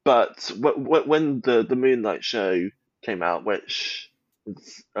 Okay. but when the Moonlight show came out, which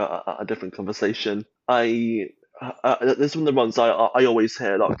is a different conversation, this is one of the ones I always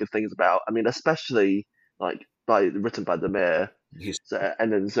hear a lot of good things about. I mean, especially like written by the Mayor. He's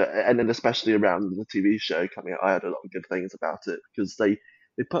And then especially around the TV show coming out, I had a lot of good things about it because they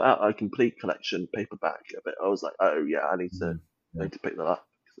put out a complete collection paperback of it. I was like, oh yeah, mhm, I yeah. need to pick that up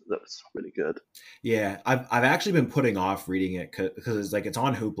It looks really good. Yeah, I've actually been putting off reading it because it's like it's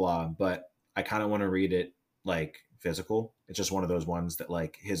on Hoopla, but I kind of want to read it like physical. It's just one of those ones that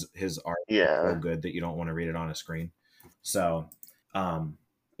like his art is so Yeah. good that you don't want to read it on a screen. So, um,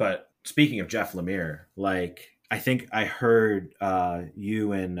 but speaking of Jeff Lemire, like I think I heard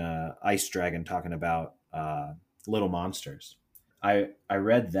you and Ice Dragon talking about Little Monsters. I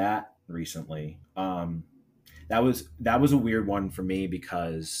read that recently. That was a weird one for me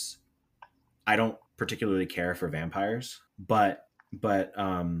because I don't particularly care for vampires, but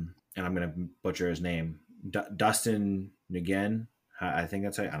and I'm gonna butcher his name, Dustin Nguyen. I think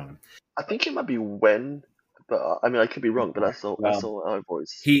that's it. I don't know. I think it might be when, but I mean I could be wrong. But that's Well, all I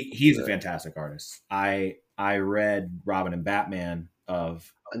voice. he's a fantastic artist. I read Robin and Batman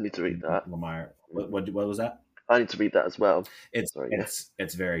of I need to read that. Lemire. What was that? I need to read that as well. It's Sorry, yeah.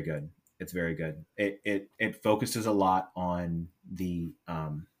 it's very good. It's very good. It focuses a lot on the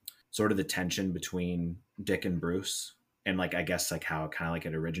sort of the tension between Dick and Bruce, and like I guess like how it kind of like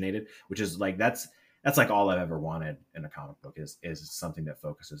it originated, which is like that's like all I've ever wanted in a comic book is something that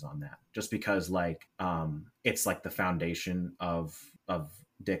focuses on that. Just because like it's like the foundation of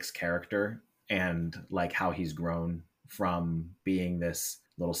Dick's character and like how he's grown from being this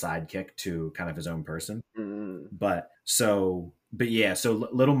little sidekick to kind of his own person. Mm, But yeah, so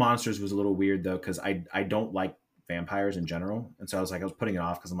Little Monsters was a little weird though because I don't like vampires in general, and so I was putting it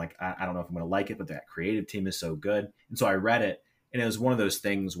off because I'm like I don't know if I'm gonna like it, but that creative team is so good, and so I read it, and it was one of those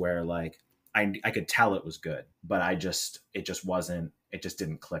things where like I could tell it was good, but it just wasn't, it just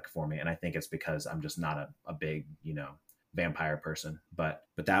didn't click for me, and I think it's because I'm just not a big vampire person, but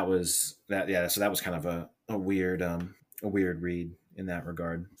that was that yeah, so that was kind of a weird read in that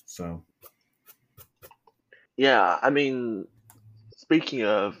regard. So yeah, I mean, speaking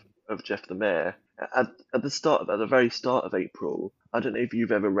of Jeff the Mayor, at the very start of April, I don't know if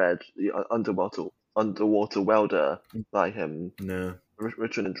you've ever read the Underwater Welder by him, no.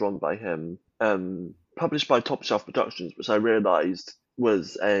 written and drawn by him, published by Top Shelf Productions, which I realised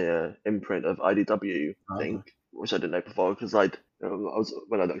was a imprint of IDW, I Uh-huh. think, which I didn't know before because I was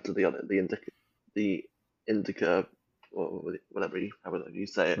when I looked at the indica or however you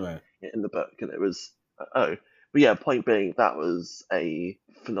say it Right. in the book, and it was oh. But yeah, point being, that was a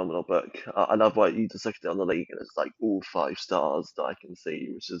phenomenal book. I love why you just looked at it on the league and it's like all 5 stars that I can see,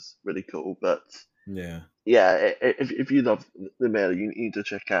 which is really cool. But Yeah. yeah, if you love the mail, you need to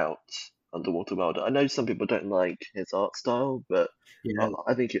check out Underwater World. I know some people don't like his art style, but Yeah.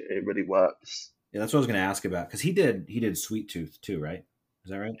 I think it really works. Yeah, that's what I was going to ask about because he did Sweet Tooth too, right?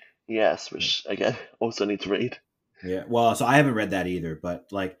 Is that right? Yes, Yeah. which again also need to read. Yeah. Well, so I haven't read that either,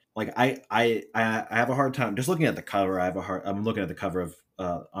 but like I have a hard time just looking at the cover. I'm looking at the cover of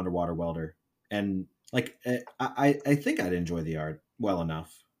Underwater Welder, and like I think I'd enjoy the art well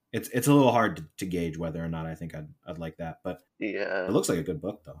enough. It's a little hard to gauge whether or not I think I'd like that, but it Yeah, looks like a good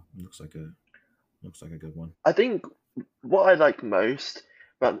book though. It looks like a good one. I think what I like most.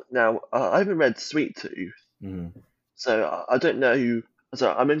 But now I haven't read Sweet Tooth, Mm-hmm. so I don't know.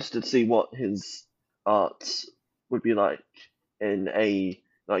 So I'm interested to see what his art would be like in a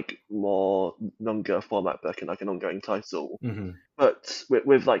like more longer format book and like an ongoing title. Mm-hmm. But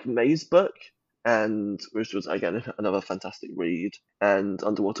with like May's book, and which was again another fantastic read, and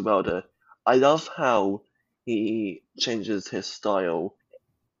Underwater Welder, I love how he changes his style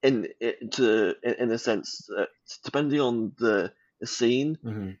in the sense that depending on the scene,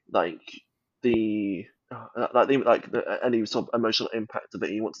 Mm-hmm. like any sort of emotional impact that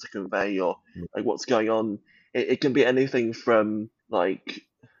he wants to convey or like what's going on, it can be anything from like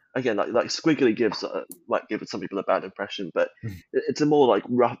again like squiggly gives might give some people a bad impression, but it's a more like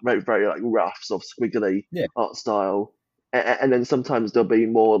rough, very like rough sort of squiggly Yeah. art style, and then sometimes there'll be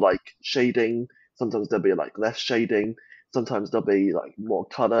more like shading, sometimes there'll be like less shading. Sometimes there'll be like more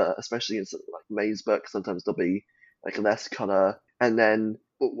color, especially in something like May's book. Sometimes there'll be like less color, and then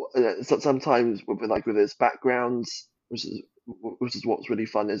sometimes with his backgrounds, which is what's really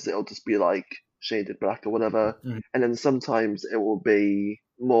fun is it'll just be like shaded black or whatever, Mm-hmm. and then sometimes it will be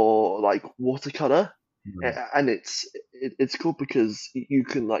more like watercolor, and it's cool because you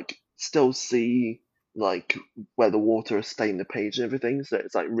can like still see like where the water is staining the page and everything, so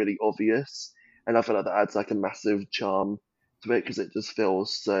it's like really obvious, and I feel like that adds like a massive charm to it because it just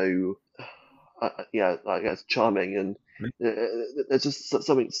feels so yeah, like it's charming, and there's just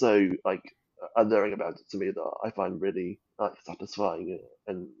something so like alluring about it to me that I find really like satisfying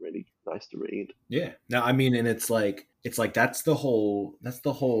and really nice to read. Yeah. No, I mean, and it's like that's the whole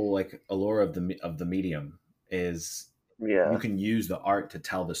like allure of the medium is you Yeah, can use the art to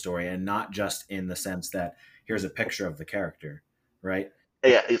tell the story and not just in the sense that here's a picture of the character, right?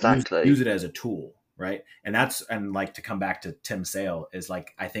 Yeah, Use exactly. it as a tool, right? And like, to come back to Tim Sale, is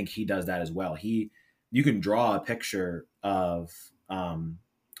like, I think he does that as well. You can draw a picture of,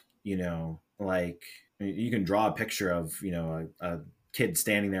 like, you can draw a picture of, a kid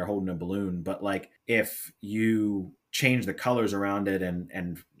standing there holding a balloon, but like, if you change the colors around it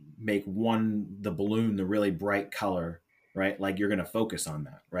and make the balloon the really bright color, right, like, you're going to focus on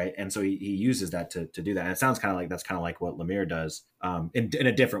that, right? And so he uses that to do that. And it sounds kind of like that's kind of like what Lemire does, in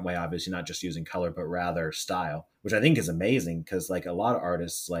a different way, obviously, not just using color but rather style, which I think is amazing, because like, a lot of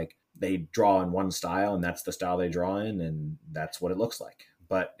artists, like, they draw in one style and that's the style they draw in and that's what it looks like.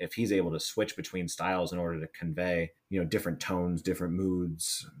 But if he's able to switch between styles in order to convey, different tones, different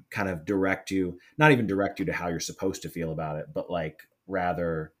moods, kind of not even direct you to how you're supposed to feel about it, but like,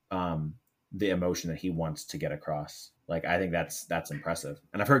 rather, the emotion that he wants to get across. Like, I think that's impressive.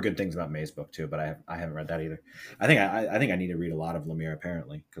 And I've heard good things about May's book too, but I haven't read that either. I think I need to read a lot of Lemire,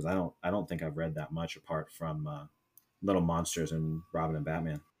 apparently, because I don't think I've read that much apart from Little Monsters and Robin and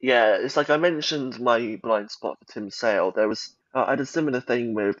Batman. Yeah, it's like I mentioned my blind spot for Tim Sale. I had a similar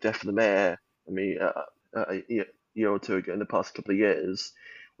thing with Death of the Mayor. I mean, year or two ago in the past couple of years,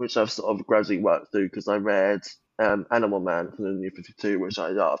 which I've sort of gradually worked through because I read Animal Man from the New 52, which I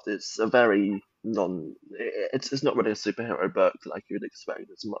loved. It's a very it's not really a superhero book like you would expect.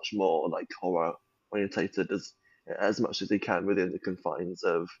 It's much more like horror orientated as much as you can within the confines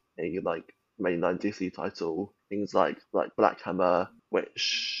of a like mainline DC title. Things like Black Hammer,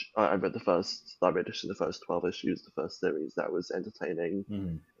 which I read the first live edition, the first 12 issues, the first series. That was entertaining. Mm-hmm.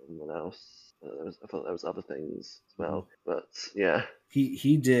 And what else? I thought there was other things as Mm-hmm. well, but yeah.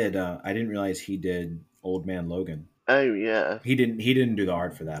 He did. I didn't realize he did Old Man Logan. Oh yeah, He didn't do the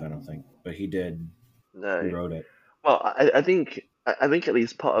art for that, I don't think, but he no. wrote it. Well, I think at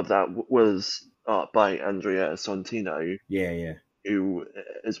least part of that was art by Andrea Sorrentino, Yeah, yeah. who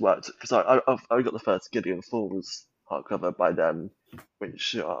has worked because I got the first Gideon Falls hardcover by them,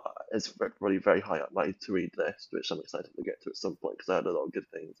 which is really very high up my to read list, which I'm excited to get to at some point because I heard a lot of good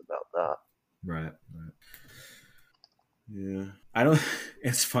things about that. Right, right. Yeah. I don't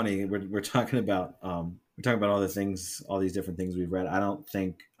it's funny. We're talking about all the things, all these different things we've read. I don't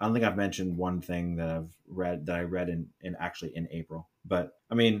think I've mentioned one thing that I read in actually in April. But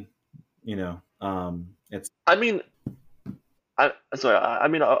I mean, it's I mean, I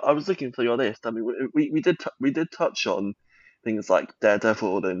was looking through your list. I mean, we did touch on things like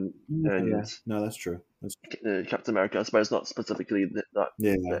Daredevil yeah. and No, that's true. That's Captain America. I suppose not specifically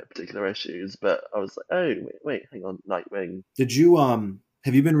yeah. the particular issues, but I was like, oh wait, hang on, Nightwing. Did you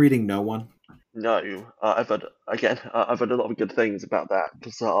have you been reading No One? No, I've heard a lot of good things about that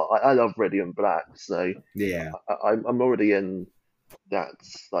because I love Radiant Black, so Yeah. I'm already in that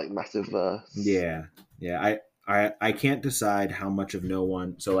like massive verse. Yeah, yeah. I can't decide how much of No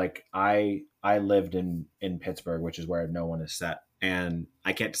One. So like, I lived in Pittsburgh, which is where No One is set, and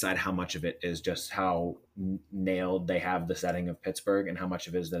I can't decide how much of it is just how nailed they have the setting of Pittsburgh, and how much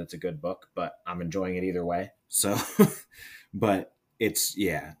of it is that it's a good book. But I'm enjoying it either way. So, but it's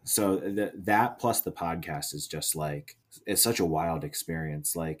yeah. So that plus the podcast is just like, it's such a wild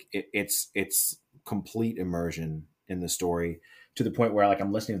experience. Like, it's complete immersion in the story, to the point where like,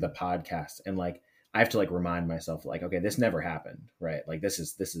 I'm listening to the podcast and like, I have to like remind myself, like, okay, this never happened, right? Like, this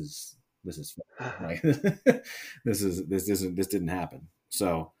is like this didn't happen.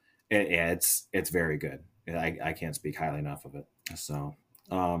 So yeah, it's very good. I can't speak highly enough of it. So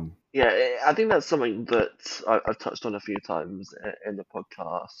Yeah, I think that's something that I've touched on a few times in the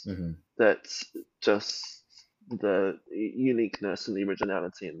podcast. mhm. That's just the uniqueness and the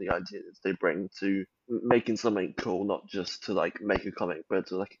originality and the ideas they bring to making something cool, not just to like make a comic, but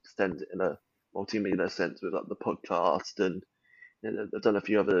to like extend it in a multimedia sense with like the podcast and I've done a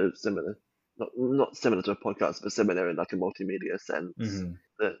few other similar, not similar to a podcast, but similar in like a multimedia sense. Mhm.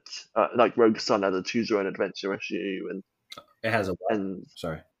 That like Rogue Sun had a choose your own adventure issue, It has a what? and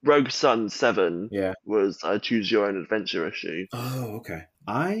Sorry. Rogue Sun 7 Yeah. was a choose your own adventure issue, Oh, okay.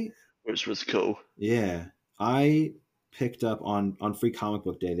 I which was cool. Yeah, I picked up on Free Comic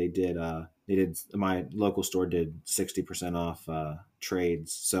Book Day. They did my local store did 60% off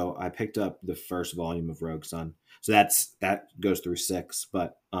trades. So I picked up the first volume of Rogue Sun. So that goes through 6,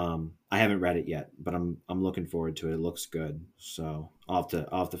 but I haven't read it yet. But I'm looking forward to it. It looks good. So I'll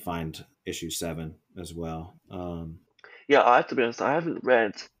have to find issue 7 as well. Yeah, I have to be honest. I haven't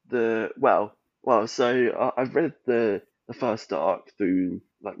read the well. So I've read the first arc through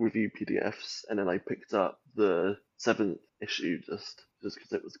like review PDFs, and then I picked up the seventh issue just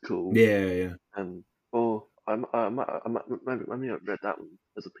because it was cool. Yeah, yeah. And I might have read that one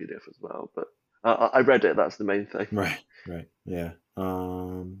as a PDF as well, but I read it. That's the main thing. Right. Right. Yeah.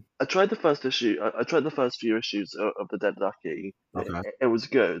 I tried the first issue. I tried the first few issues of the Dead Lucky. Okay. It was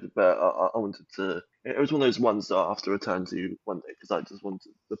good, but I wanted to. It was one of those ones that I have to return to one day because I just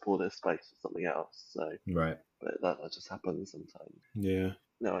wanted to pour this space for something else. So, Right. but that just happens sometimes. Yeah.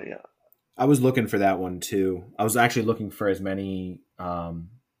 No, yeah. I was looking for that one too. I was actually looking for as many, and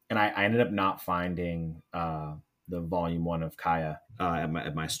I ended up not finding the volume one of Kaya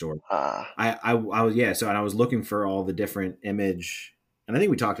at my store. Ah, I was yeah. So and I was looking for all the different image, and I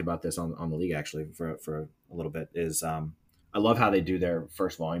think we talked about this on the league actually for a little bit. Is I love how they do their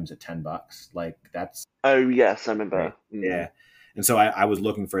first volumes at $10. Like that's oh yes, I great. remember. Yeah. And so I was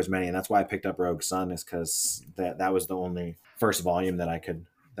looking for as many, and that's why I picked up Rogue Sun, is because that was the only first volume that I could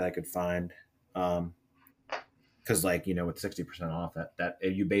find. Because like with 60% off, that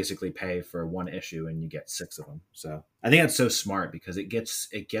you basically pay for one issue and you get six of them. So I think that's so smart because it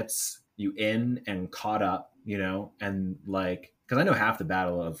gets you in and caught up, and like because I know half the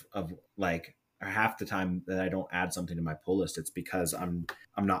battle of like or half the time that I don't add something to my pull list, it's because I'm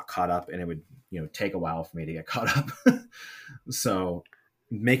not caught up, and it would take a while for me to get caught up. So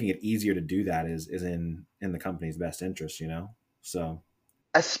making it easier to do that is in the company's best interest. So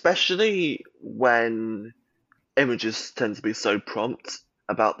Especially when images tend to be so prompt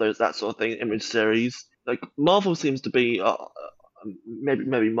about those that sort of thing. Image series, like Marvel seems to be.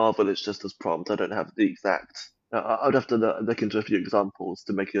 Maybe Marvel is just as prompt. I don't have the exact. I'd have to look into a few examples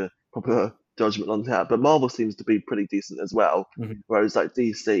to make a proper judgment on that. But Marvel seems to be pretty decent as well. mhm. Whereas like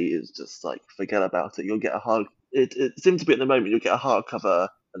DC is just like forget about it. You'll get a hard. It seems to be at the moment you'll get a hardcover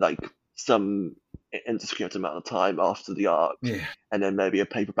like some indiscriminate amount of time after the arc, Yeah, and then maybe a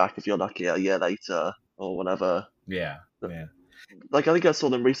paperback if you're lucky a year later or whatever. yeah, yeah. Like I think I saw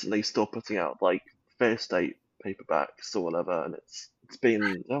them recently still putting out like first date paperbacks or whatever, and it's been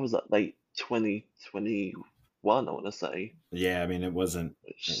that was like late 2021 I want to say, Yeah, I mean, it which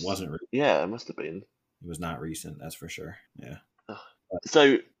wasn't, yeah it must have been. it was not recent, that's for sure. Yeah. Ugh.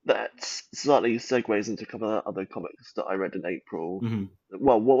 So that slightly segues into a couple of other comics that I read in April. Hmm.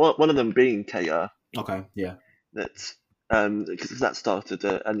 Well, one of them being Kaya, Okay. Yeah. that because that started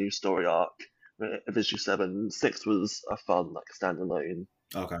a new story arc of issue 7. 6 was a fun like standalone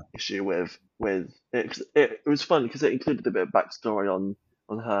Okay. issue with it. 'Cause it was fun because it included a bit of backstory on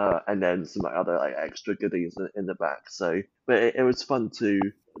her and then some like, other like extra goodies in the back. So, but it was fun to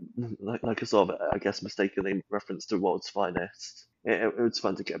like a sort of I guess mistakenly reference to World's Finest. It was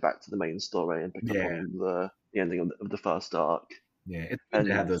fun to get back to the main story and pick up Yeah. on the ending of the first arc. Yeah. It's good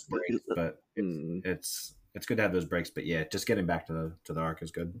to have And those breaks, but mm, it's good to have those breaks, but yeah, just getting back to the arc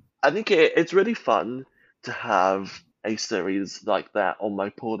is good. I think it's really fun to have a series like that on my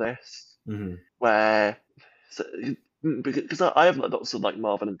pull list Hmm. where so, because I have like, lots of like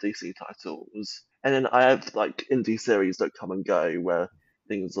Marvel and DC titles, and then I have like indie series that come and go where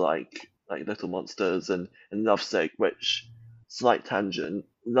things like Little Monsters and Lovesick, which slight tangent,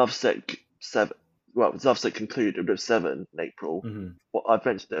 Lovesick 7. Well, Lovesick concluded with 7 in April. Hmm. Well, I've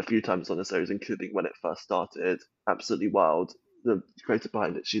mentioned it a few times on the series, including when it first started. Absolutely wild. The creator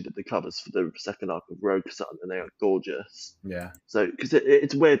behind it, she did the covers for the second arc of Rogue Sun, and they are gorgeous. Yeah. So, because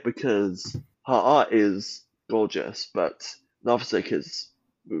it's weird because her art is gorgeous, but Lovesick is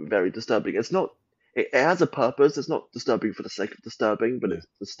very disturbing. It's not. It has a purpose. It's not disturbing for the sake of disturbing, but Yeah. it's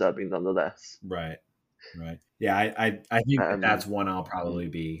disturbing nonetheless. Right. Right. Yeah. I think that's Um, one I'll mm, probably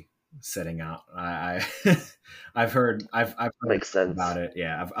be setting out. I've heard makes enough sense. about it.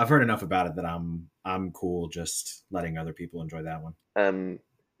 Yeah. I've heard enough about it that I'm cool just letting other people enjoy that one. Um,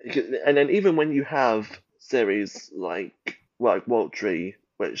 and then even when you have series like Waltree,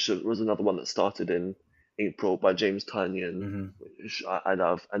 which was another one that started in April by James Tynion, Hmm. which I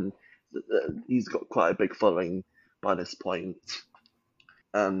love, and he's got quite a big following by this point.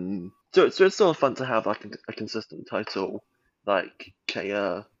 So it's sort of fun to have like a consistent title like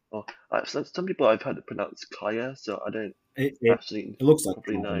Kaya, or some people I've heard it pronounced Kaya, so I don't It, it actually it looks like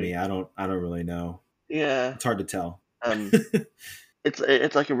probably that to know. me. I don't really know. Yeah. It's hard to tell. Um,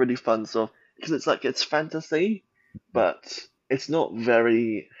 it's like a really fun sort of because it's like it's fantasy, but it's not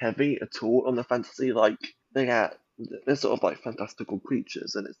very heavy at all on the fantasy. Like they got they're sort of like fantastical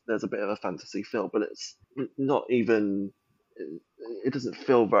creatures, and there's a bit of a fantasy feel, but it's not even. It doesn't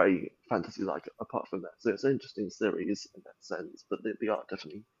feel very fantasy like apart from that. So it's an interesting series in that sense, but the art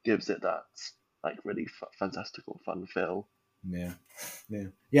definitely gives it that like really fantastical fun feel. Yeah, yeah,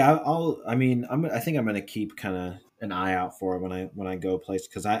 yeah. I mean, I think I'm gonna keep kind of an eye out for it when I go place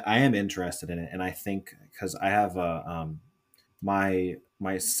because I am interested in it, and I think because I have a my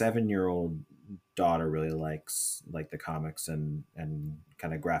 7-year-old daughter really likes like the comics and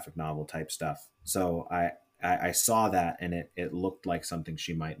kind of graphic novel type stuff. So I saw that and it looked like something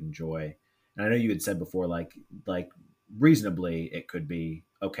she might enjoy. And I know you had said before, like reasonably it could be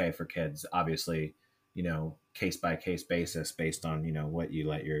okay for kids. Obviously, case by case basis based on what you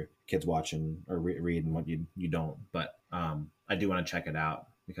let your kids watch or read and what you don't. But I do want to check it out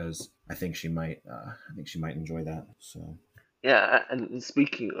because I think she might enjoy that. So Yeah, and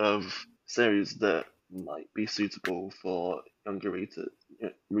speaking of series that might be suitable for younger readers,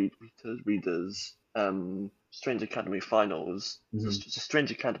 Strange Academy Finals. Mhm. So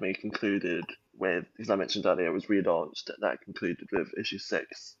Strange Academy concluded with, as I mentioned earlier, it was relaunched. That concluded with issue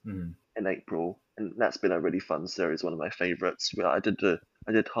 6 Mhm. in April, and that's been a really fun series, one of my favourites. I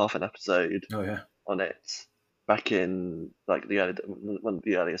did half an episode Oh yeah. on it back in like one of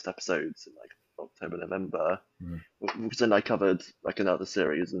the earliest episodes in like October, November, Mhm. because then I covered like another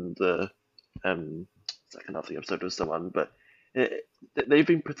series and the second half of the episode was someone, but it, they've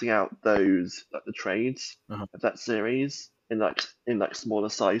been putting out those like the trades Uh-huh. of that series in like smaller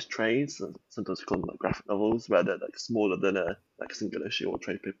size trades, and sometimes we call them like graphic novels, where they're like smaller than a like single issue or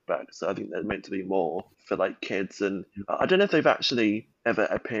trade paperback. So I think they're meant to be more for like kids, and I don't know if they've actually ever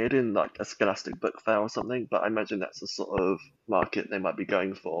appeared in like a Scholastic book fair or something, but I imagine that's the sort of market they might be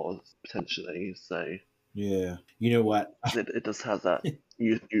going for potentially. So Yeah. You know what? it does have that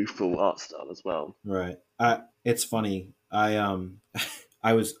youthful art style as well. Right. It's funny.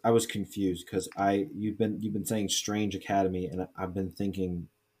 I was confused because you've been saying Strange Academy and I've been thinking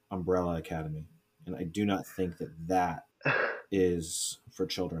Umbrella Academy, and I do not think that is for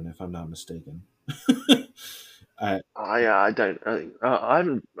children if I'm not mistaken. I I don't I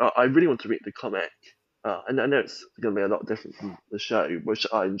haven't I really want to read the comic, and I know it's going to be a lot different from the show, which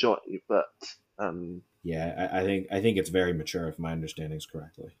I enjoy, but um Yeah, I think it's very mature if my understanding is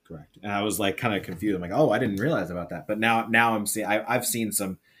correct. And I was like kind of confused. I'm like, oh, I didn't realize about that. But now I'm seeing I've seen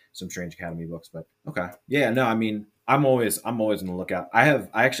some Strange Academy books, but okay, yeah, no, I mean I'm always on the lookout. I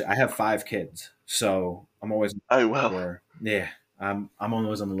have 5 kids, so I'm always oh well. for yeah I'm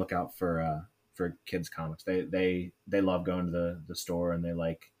always on the lookout for kids comics. They love going to the store and they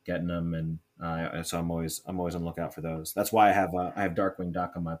like getting them, and so I'm always on the lookout for those. That's why I have Darkwing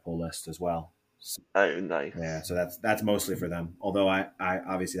Duck on my pull list as well. Oh Yeah, nice. so that's mostly for them. Although I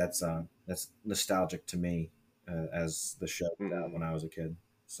obviously that's nostalgic to me as the show was out when Mm. I was a kid.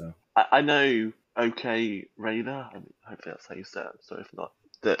 So I know. Okay, Rayner. I mean, hopefully that's how you say it. I'm sorry if not.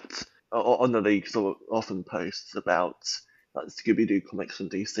 That on the league sort of often posts about like the Scooby Doo comics from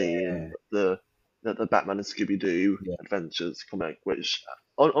DC and yeah, the Batman and Scooby Doo yeah, Adventures comic, which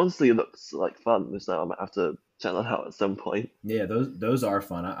honestly looks like fun. So I might have to check that out at some point. yeah. Those are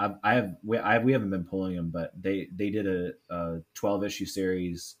fun. We haven't been pulling them, but they did a 12 issue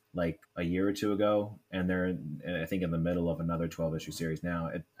series like a year or two ago, and I think in the middle of another 12 issue series now.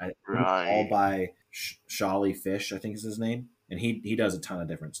 I think it's all Right. by Shawley Fish, I think is his name, and he does a ton of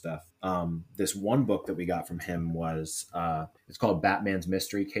different stuff. This one book that we got from him was it's called Batman's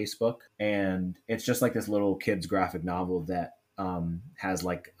Mystery Case Book, and it's just like this little kid's graphic novel that has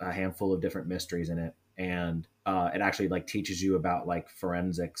like a handful of different mysteries in it, and it actually like teaches you about like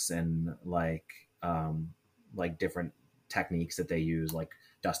forensics and like different techniques that they use, like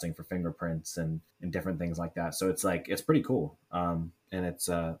dusting for fingerprints and different things like that. So it's like it's pretty cool, and it's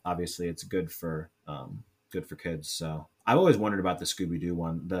obviously it's good for kids. So I've always wondered about the Scooby Doo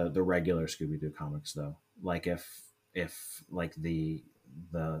one, the regular Scooby Doo comics though, like if like the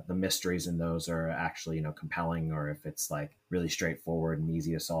mysteries in those are actually compelling, or if it's like really straightforward and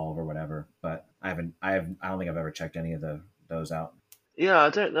easy to solve or whatever. But I don't think I've ever checked any of those out. Yeah, I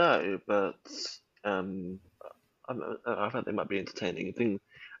don't know, but um, I think they might be entertaining. I think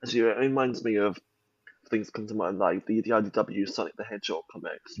actually it reminds me of things come to mind like the IDW Sonic the Hedgehog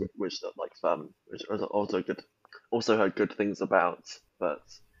comics, which look like fun, which are also good. Also heard good things about, but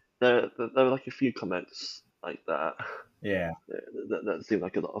there are like a few comics like that Yeah, that seem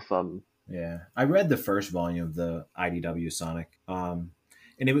like a lot of fun. yeah. I read the first volume of the IDW Sonic, and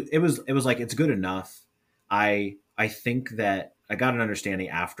it was like it's good enough. I think that I got an understanding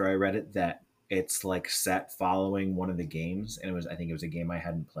after I read it that it's like set following one of the games, and I think it was a game I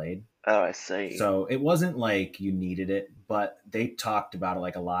hadn't played. Oh, I see. So it wasn't like you needed it, but they talked about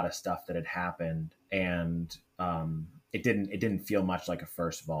like a lot of stuff that had happened, and it didn't feel much like a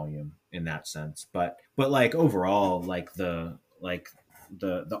first volume in that sense. But like overall, like the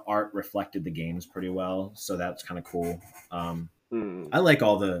art reflected the games pretty well, so that's kind of cool. Hmm. I like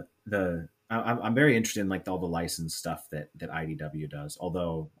all I'm very interested in like all the licensed stuff that IDW does.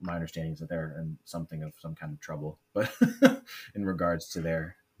 Although my understanding is that they're in something of some kind of trouble, but in regards to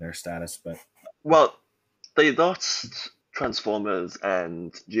their status. But Well, they lost Transformers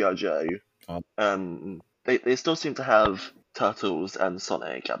and G.I. Joe. Oh, They still seem to have Turtles and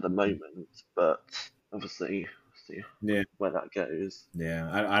Sonic at the moment, but obviously, see yeah, where that goes. yeah.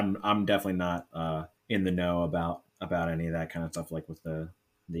 I'm definitely not in the know about any of that kind of stuff, like with the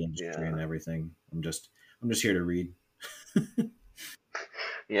industry and Yeah, everything. I'm just here to read.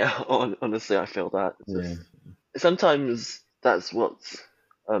 yeah. Honestly, I feel that. It's Yeah, just sometimes that's what's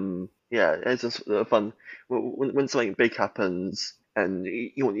yeah. It's just fun when something big happens and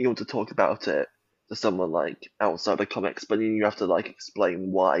you want to talk about it to someone like outside the comics, but you have to like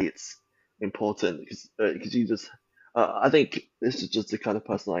explain why it's important because you just I think this is just the kind of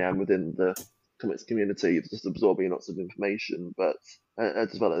person I am within the comics community, just absorbing lots of information, but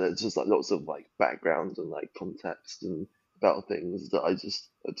as well it's just like lots of like background and like context and about things that I just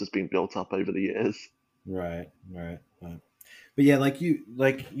have just been built up over the years. right, right. But yeah, like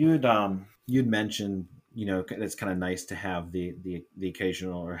you'd mentioned, it's kind of nice to have the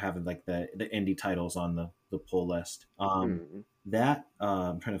occasional or having like the indie titles on the pull list. Mm. That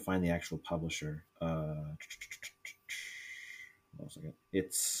I'm trying to find the actual publisher. Hold on a second.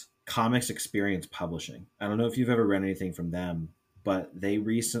 It's Comics Experience Publishing. I don't know if you've ever read anything from them, but they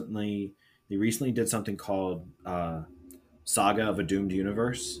recently did something called Saga of a Doomed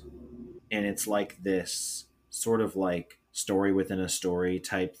Universe, and it's like this sort of like story within a story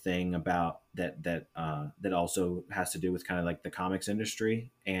type thing about that also has to do with kind of like the comics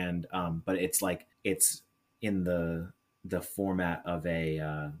industry, and but it's like it's in the format of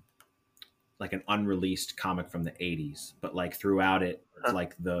a like an unreleased comic from the 80s, but like throughout it it's Huh.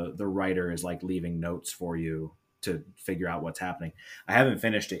 like the writer is like leaving notes for you to figure out what's happening. I haven't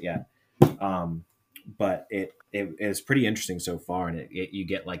finished it yet, um, but it is pretty interesting so far, and you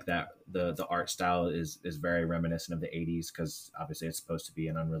get like that the art style is very reminiscent of the 80s because obviously it's supposed to be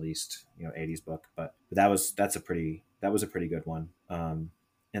an unreleased 80s book, but that was a pretty good one.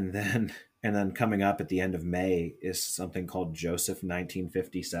 And then and then coming up at the end of May is something called Joseph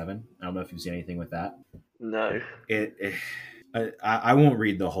 1957. I don't know if you've seen anything with that. No. It I won't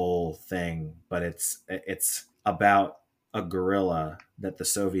read the whole thing, but it's about a gorilla that the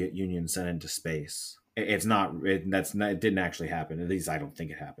Soviet Union sent into space. It's not it didn't actually happen. At least I don't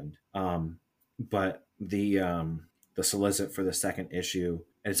think it happened. But the solicit for the second issue,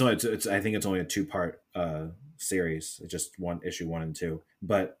 and it's I think it's only a two-part series, just one issue, one and two.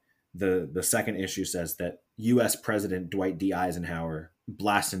 But the second issue says that U.S. President Dwight D. Eisenhower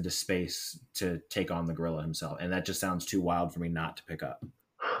blast into space to take on the gorilla himself, and that just sounds too wild for me not to pick up.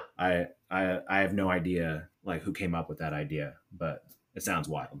 I have no idea like who came up with that idea, but it sounds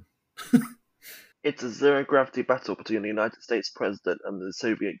wild. It's a zero gravity battle between the United States president and the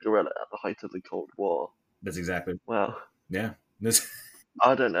Soviet guerrilla at the height of the Cold War. That's exactly, Well, yeah. This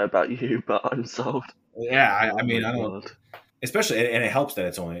I don't know about you, but I'm sold. yeah. I Oh my mean, I don't, god. especially, and it helps that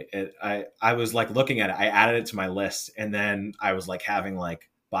it's only I was like looking at it, I added it to my list, and then I was like having like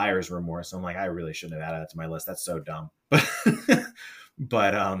buyer's remorse. I'm like, I really shouldn't have added it to my list. That's so dumb.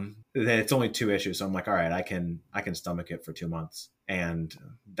 But then it's only two issues, so I'm like, all right, I can stomach it for 2 months, and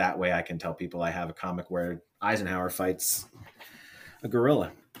that way I can tell people I have a comic where Eisenhower fights a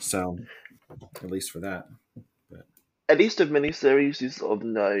gorilla. So at least for that. But At least with miniseries, you sort of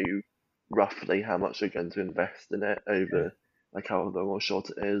know roughly how much you're going to invest in it yeah, over like how long or short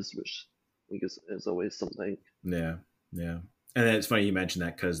it is, which I think is always something. yeah, yeah. And then it's funny you mentioned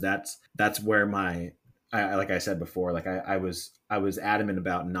that because that's where like I said before, like I was adamant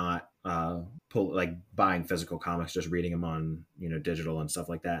about not pull like buying physical comics, just reading them on digital and stuff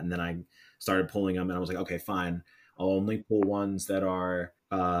like that. And then I started pulling them, and I was like, okay, fine, I'll only pull ones that are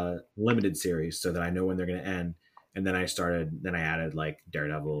limited series so that I know when they're going to end. And then I added like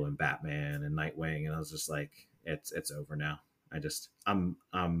Daredevil and Batman and Nightwing, and I was just like, it's over now. I've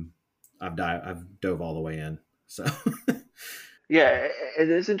dove all the way in. So Yeah, it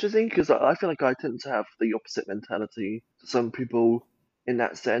is interesting because I feel like I tend to have the opposite mentality to some people in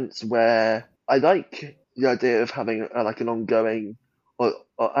that sense, where I like the idea of having like an ongoing or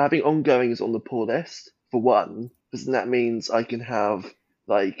having ongoings on the pull list for one, because then that means I can have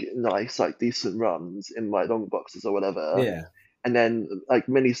like nice, like decent runs in my long boxes or whatever, yeah, and then like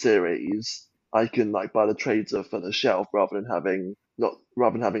miniseries, I can like buy the trades off for the shelf rather than having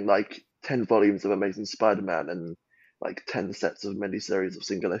like 10 volumes of Amazing Spider-Man and like 10 sets of miniseries of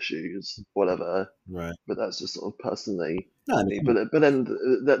single issues, whatever. right. But that's just sort of personally No, I me. mean, But then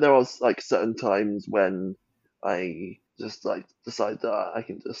there are like certain times when I just like decide that I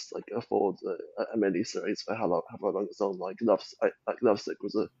can just like afford a miniseries for however long it's on. Like Lovesick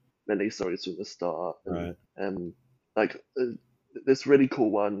was a miniseries from the start, and right. um like this really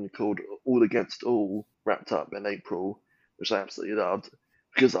cool one called All Against All wrapped up in April, which I absolutely loved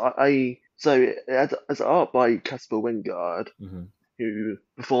because so it's art by Caspar Wingard, Hmm. who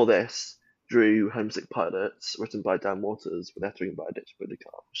before this drew Homesick Pilots, written by Dan Waters, with lettering by Ditch Whittaker,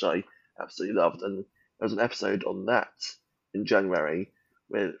 which I absolutely loved. And there was an episode on that in January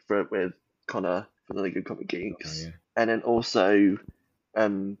with Connor from the League of Comic Oh Geeks, yeah. and then also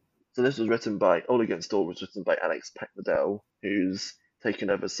um, so this was written by All Against All was written by Alex Pecknadell, who's taken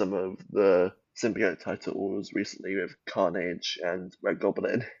over some of the symbiote titles recently with Carnage and Red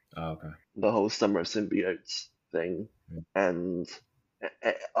Goblin, Oh, okay. the whole Summer of Symbiotes thing. Yeah. And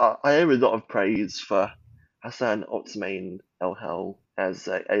I owe a lot of praise for Hassan Otsmane El Hel as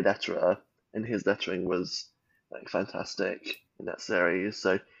a letterer, and his lettering was like fantastic in that series.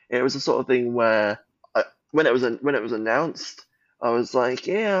 So it was a sort of thing where when it was announced, I was like,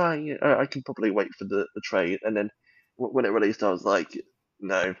 yeah, I can probably wait for the trade, and then when it released, I was like,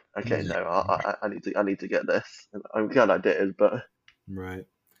 no, okay, no, I need to get this. And I'm glad I did, but Right.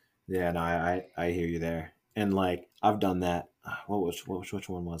 Yeah, no, I hear you there. And like I've done that. Which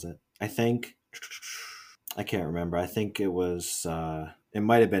one was it? I think I can't remember. I think it was it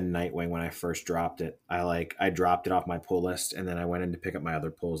might have been Nightwing when I first dropped it. I dropped it off my pull list and then I went in to pick up my other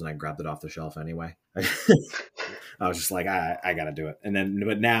pulls and I grabbed it off the shelf anyway. I was just like, I gotta do it. And then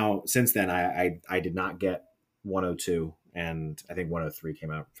but now since then I did not get 102 and I think 103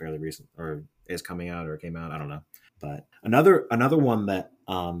 came out fairly recent or is coming out or came out. I don't know. But another one that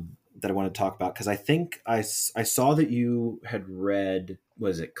I want to talk about because I think I saw that you had read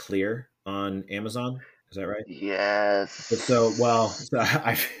was it Clear on Amazon? Is that right? So yes.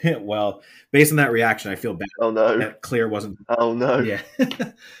 I well based on that reaction, I feel bad Oh no. that Clear wasn't. Oh no. Yeah,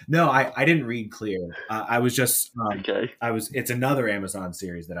 no, I didn't read Clear. I was just Okay. I was. It's another Amazon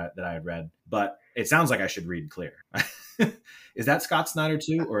series that I had read, but it sounds like I should read Clear. Is that Scott Snyder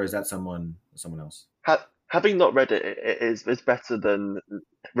too, or is that someone else? Having not read it, it's better than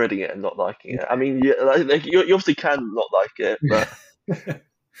reading it and not liking it. I mean, you obviously can not like it, but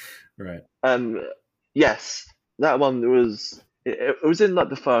Right. um, yes, that one it was in like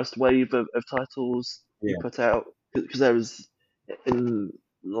the first wave of titles he Yeah. put out because there was in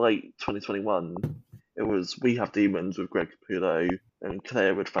late 2021. It was We Have Demons with Greg Capullo and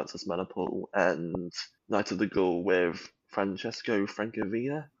Claire with Francis Manapul and Night of the Ghoul with Francesco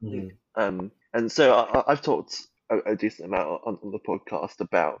Francavilla, I think. Hmm. And so I've talked a decent amount on the podcast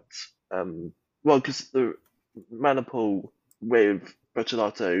about well, because the Manapul with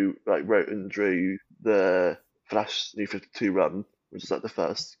Buccellati like wrote and drew the Flash New 52 run, which is like the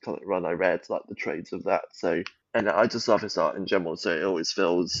first comic run I read, like the trades of that. So, and I just love his art in general, so it always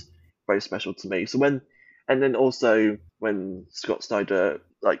feels very special to me. So and then also when Scott Snyder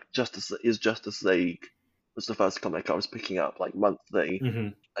like Justice League was the first comic I was picking up like monthly, Hmm.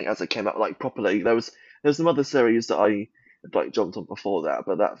 like as it came out like properly. There was some other series that I had like jumped on before that,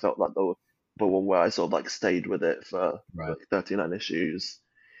 but that felt like the one where I sort of like stayed with it for Right. like 39 issues.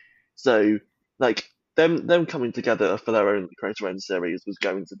 So like them coming together for their own creator owned series was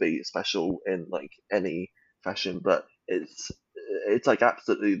going to be special in like any fashion, but it's like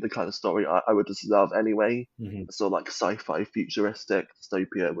absolutely the kind of story I would just love anyway. Hmm. Sort of like sci-fi futuristic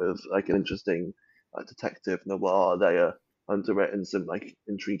dystopia with like an interesting like detective noir layer under it and some like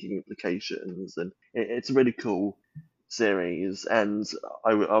intriguing implications, and it's a really cool series. And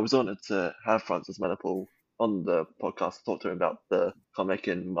I was honoured to have Francis Manapul on the podcast to talk to him about the comic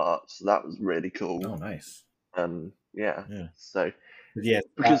in March. So that was really cool. Oh, nice. Yeah. Yeah. So But yeah.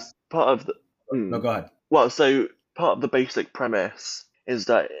 because part of the No, mm, go ahead. well, so part of the basic premise is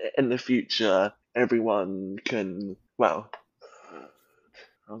that in the future everyone can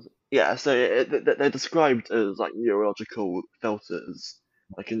yeah, so they're described as like neurological filters,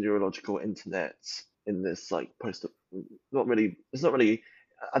 like a neurological internet in this like post. Not really. It's not really.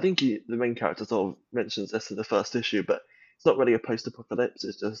 I think the main character sort of mentions this in the first issue, but it's not really a post-apocalypse.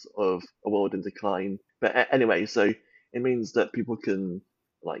 It's just of a world in decline. But anyway, so it means that people can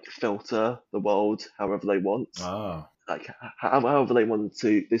like filter the world however they want, Oh, like however they want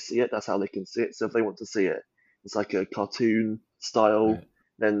to they see it. That's how they can see it. So if they want to see it, it's like a cartoon style, right.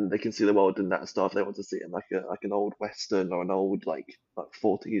 then they can see the world in that style. If they want to see it in like an old western or an old like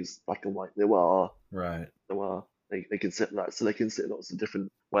 40s black and white Right. noir, they can sit in that. So they can sit in lots of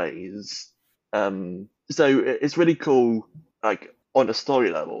different ways. So it's really cool, like on a story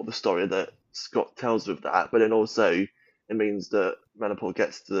level, the story that Scott tells with that, but then also it means that Manapul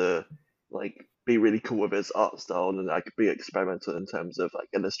gets to like be really cool with his art style and like be experimental in terms of like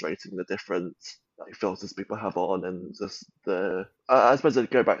illustrating the different like filters people have on and just the I suppose I'd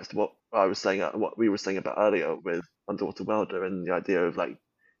go back to what I was saying what we were saying about earlier with Underwater Welder and the idea of like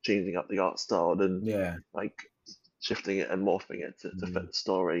changing up the art style and Yeah. like shifting it and morphing it to fit Mhm. the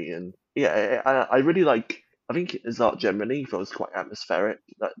story. And yeah, I really like. I think his art generally feels quite atmospheric.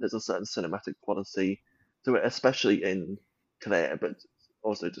 That there's a certain cinematic quality to it, especially in Claire, but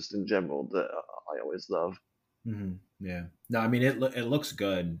also just in general that I always love. Yeah. No, I mean it looks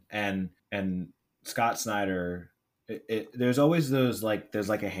good, and Scott Snyder. There's always those like there's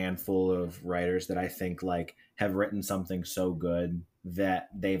like a handful of writers that I think like have written something so good that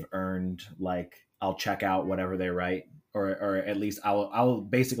they've earned like I'll check out whatever they write, or at least I'll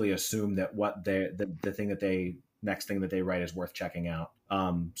basically assume that what the thing that they next thing that they write is worth checking out.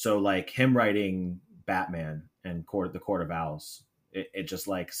 So like him writing Batman and the Court of Owls, it just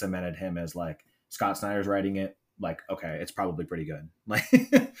like cemented him as like Scott Snyder's writing it, like okay, it's probably pretty good. Like,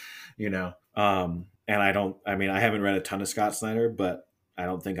 you know. And I mean, I haven't read a ton of Scott Snyder, but I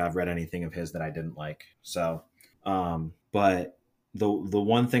don't think I've read anything of his that I didn't like. So, but the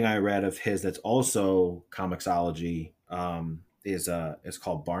one thing I read of his that's also comicsology is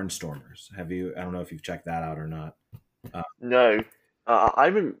called Barnstormers. Have you? I don't know if you've checked that out or not. Uh, No, I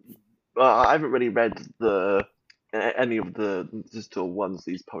haven't. I haven't really read any of the digital ones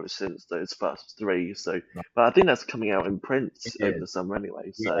he's published since those first three. So, but I think that's coming out in print it over is. the summer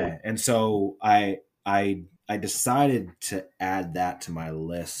anyway. So, Yeah, and so I decided to add that to my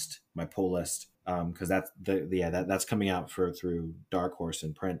list, my pull list, because that's yeah that's coming out for through Dark Horse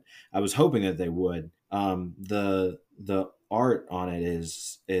in print. I was hoping that they would. The art on it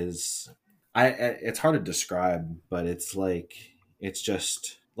is it's hard to describe, but it's like it's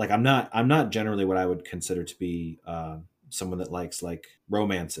just like I'm not generally what I would consider to be someone that likes like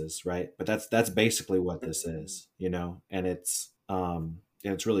romances, right? But that's basically what this is, you know. And it's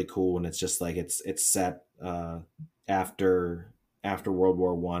really cool, and it's just like it's set after World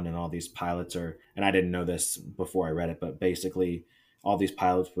War One, and all these pilots are, and I didn't know this before I read it, but basically all these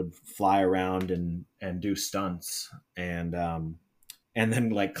pilots would fly around and do stunts, and then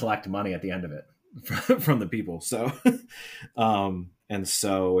like collect money at the end of it from the people. So, and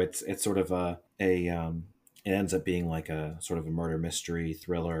so it's sort of it ends up being like a sort of a murder mystery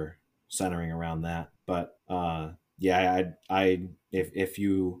thriller centering around that. But yeah, I if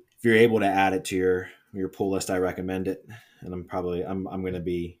you're able to add it to your pull list, I recommend it. And I'm gonna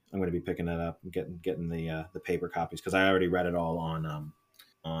be picking it up and getting the paper copies because I already read it all on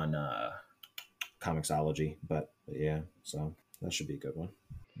Comixology. But yeah, so that should be a good one.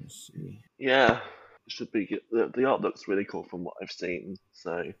 Let's see. yeah, it should be good. The art looks really cool from what I've seen.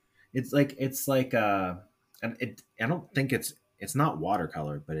 So, It's like and I don't think it's not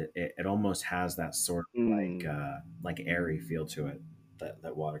watercolor, but it almost has that sort of mm, like airy feel to it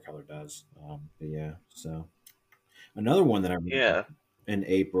that watercolor does. But yeah, so another one that I read yeah, in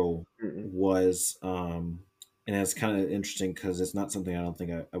April mm, was and it's kind of interesting because it's not something I don't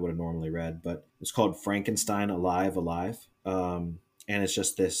think I would have normally read, but it's called Frankenstein Alive Alive. And it's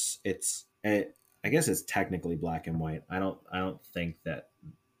just this I guess it's technically black and white. I don't think that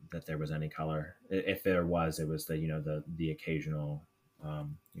there was any color. If there was, it was the occasional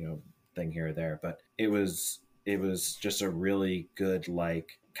thing here or there. But it was just a really good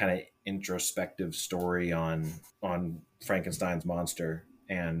like kind of introspective story on Frankenstein's monster,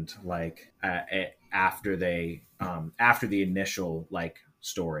 and like after the initial like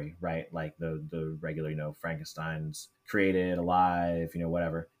story, right, like the regular Frankenstein's created alive,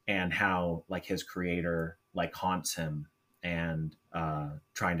 whatever, and how like his creator like haunts him, and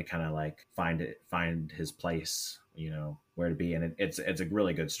trying to kind of like find his place, where to be. And it's a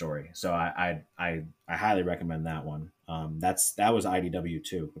really good story, so I highly recommend that one. That was IDW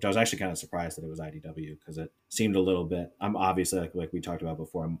too, which I was actually kind of surprised that it was IDW because it seemed a little bit. I'm obviously like we talked about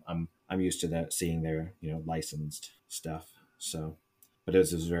before. I'm used to that, seeing their licensed stuff. So, but it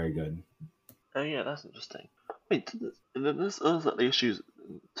was very good. oh yeah, that's interesting. Wait, this other the issues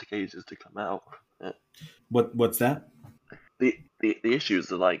took ages to come out. Uh, What's that? the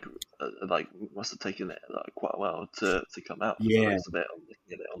issues are like must have taken it like quite a while to come out for Yeah, most of it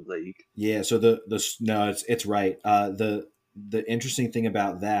on League. yeah. So the no, it's right. The interesting thing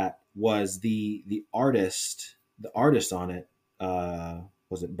about that was the artist on it.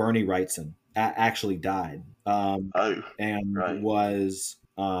 Was it Bernie Wrightson? Actually died. Oh, And right. was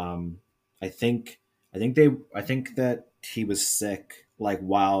I think I think that he was sick like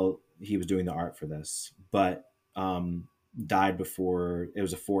while he was doing the art for this, but died before. It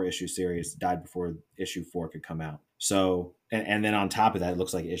was a 4 issue series. Died before issue 4 could come out. So, and then on top of that, it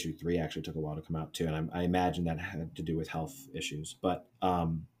looks like issue 3 actually took a while to come out too, and I imagine that had to do with health issues. But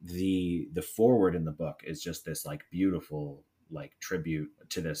the forward in the book is just this like beautiful like tribute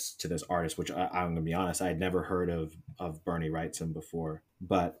to this artist, which I'm gonna be honest, I had never heard of Bernie Wrightson before,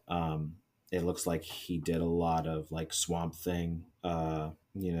 but it looks like he did a lot of like Swamp Thing, a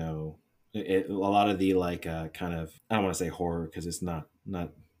lot of the like kind of, I don't want to say horror because it's not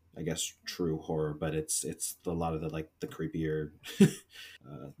I guess true horror, but it's a lot of the like the creepier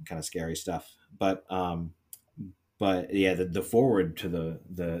kind of scary stuff. But yeah, the forward to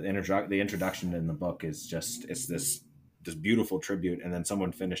the introduction in the book is just, it's this beautiful tribute, and then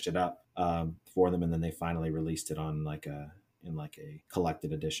someone finished it up for them, and then they finally released it on like a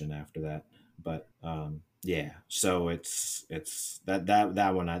collected edition after that. But yeah, so it's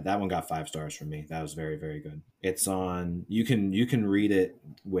that one got 5 stars from me. That was very, very good. It's on, you can read it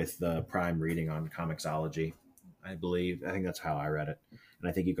with the Prime reading on Comixology, I believe. I think that's how I read it, and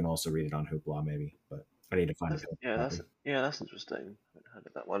I think you can also read it on Hoopla maybe, but I need to find a That's, paper yeah, that's copy. yeah, that's interesting. I haven't heard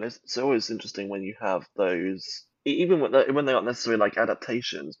of that one. It's always interesting when you have those, even when they aren't necessarily like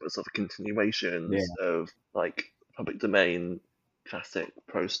adaptations, but sort of Yeah, continuations of like public domain classic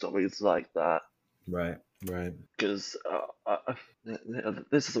prose stories like that. right, right. Because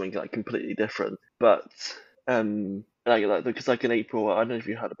this is something like completely different, but like because like in April, I don't know if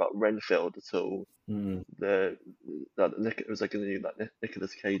you heard about Renfield at all. Mm, The that Nick, it was like a new like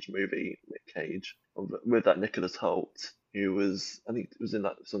Nicolas Cage movie, Nick Cage, with that Nicholas Holt, who was, I think it was in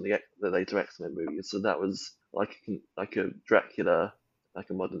that some of the later X-Men movies. So that was like a Dracula, like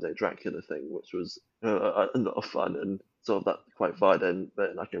a modern day Dracula thing, which was a lot of fun and sort of that quite violent,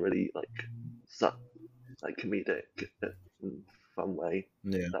 but in like a really like comedic and fun way.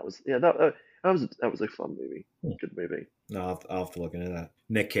 yeah. That was yeah that was a fun movie, Hmm. good movie. No, I'll have to look into that.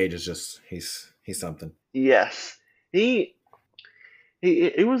 Nick Cage is just, he's something. Yes, he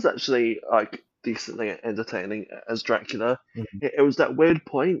he was actually like decently entertaining as Dracula. Mhm. It was that weird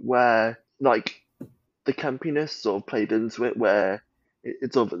point where like the campiness sort of played into it, where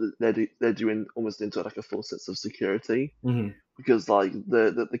it's sort of they're doing almost into like a false sense of security, Mhm. because like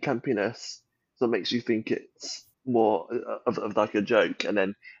the campiness sort of makes you think it's more of like a joke, and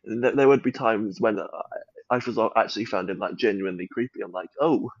then there would be times when I was actually found him like genuinely creepy. I'm like,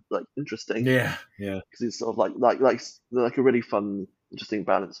 oh, like interesting, Yeah, yeah, because it's sort of like a really fun, interesting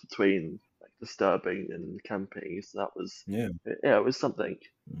balance between like disturbing and campy. So that was yeah. yeah, it was something.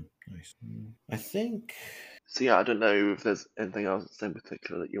 Mm, nice. I think. So yeah, I don't know if there's anything else in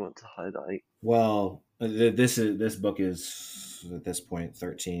particular that you want to highlight. Well, this book is at this point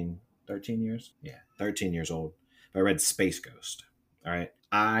 13 years. Yeah, 13 years old. But I read Space Ghost. All right,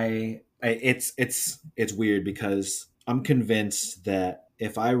 it's weird because I'm convinced that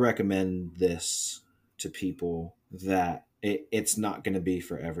if I recommend this to people, that it's not going to be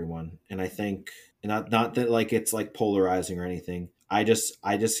for everyone, and I think, not that like it's like polarizing or anything. I just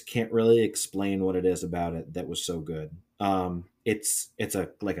can't really explain what it is about it that was so good. It's a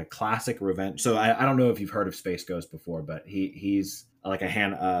like a classic revenge. So I don't know if you've heard of Space Ghost before, but he's like a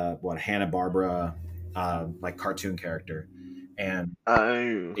Hanna Barbera like cartoon character, and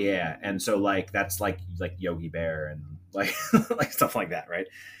Oh, yeah, and so like that's like Yogi Bear and like like stuff like that, right?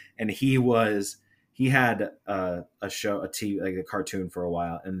 And he had a show, a TV, like a cartoon for a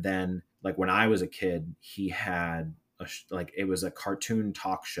while, and then like when I was a kid, he had like it was a cartoon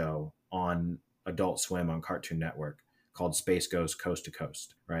talk show on Adult Swim on Cartoon Network called Space Ghost Coast to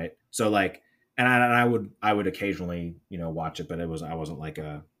Coast, right? So like, and I would occasionally watch it, but I wasn't like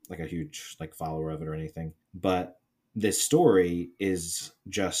a huge like follower of it or anything, but this story is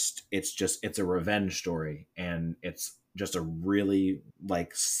it's a revenge story, and it's just a really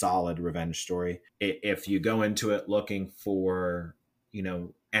like solid revenge story. If you go into it looking for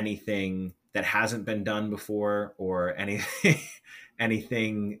anything that hasn't been done before, or anything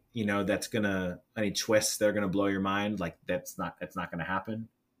anything that's gonna, any twists that are gonna blow your mind, like that's not gonna happen.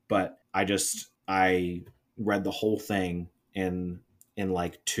 But I read the whole thing in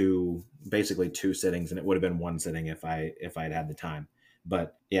like basically two sittings, and it would have been one sitting if I'd had the time.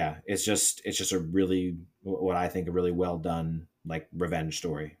 But yeah, it's just a really, what I think, a really well done like revenge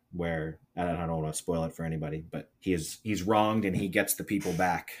story, where I don't want to spoil it for anybody, but he's wronged and he gets the people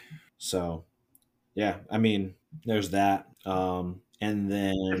back. So yeah, I mean, there's that. And have,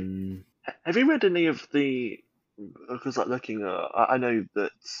 then have you read any of the? Because like looking, I know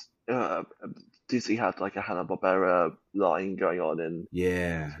that DC had like a Hanna Barbera line going on in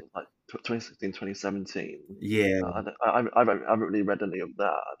yeah, sort of like 2016, 2017. yeah. I haven't really read any of that.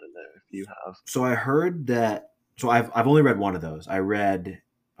 I don't know if you have. So I heard that. So I've only read one of those. I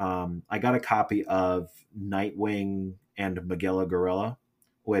got a copy of Nightwing and Magilla Gorilla,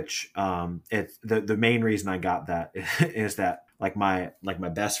 which it's the main reason I got that is that like my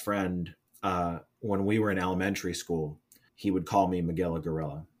best friend when we were in elementary school, he would call me Magilla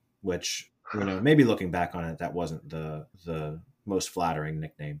Gorilla, which, maybe looking back on it, that wasn't the most flattering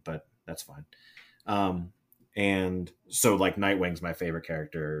nickname, but that's fine. And so like Nightwing's my favorite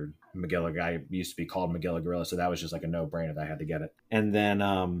character. Magilla guy used to be called Magilla Gorilla, so that was just like a no brainer that I had to get it. And then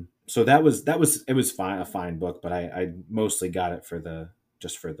so that was it was fine, a fine book, but I mostly got it for the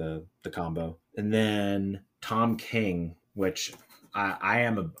combo. And then Tom King, which I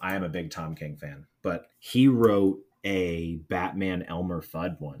am a big Tom King fan, but he wrote a Batman Elmer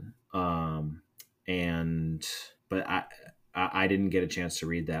Fudd one. But I didn't get a chance to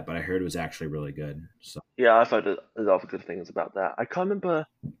read that, but I heard it was actually really good. So Yeah, I've heard a lot of good things about that. I can't remember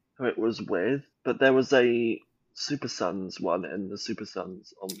who it was with, but there was a Super Sons one in the Super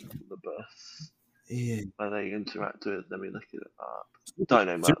Sons omnibus yeah. where they interact with. Let me look it up. Don't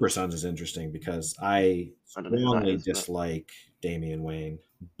know much. Super Sons is interesting because I don't know who that strongly is, but dislike Damian Wayne,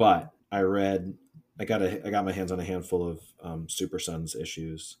 but I got my hands on a handful of Super Sons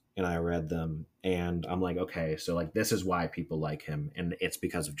issues, and I read them, and I'm like, okay, so like this is why people like him, and it's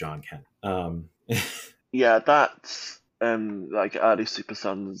because of John Kent. yeah, that's like early Super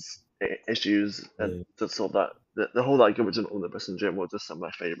Sons issues, and Yeah. just sort of that the whole like original omnibus in general were just some of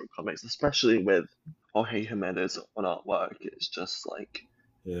my favorite comics, especially with Jorge Jimenez on artwork. It's just like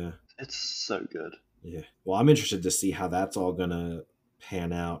Yeah. it's so good. Yeah. Well, I'm interested to see how that's all gonna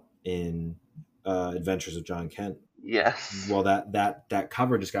pan out in Adventures of John Kent. Yes. Well, that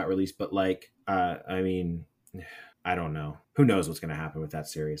cover just got released, but like, I mean, I don't know. Who knows what's gonna happen with that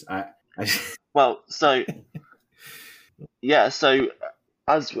series? Well, so yeah, so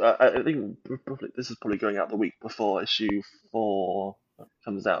as I think this is probably going out the week before issue 4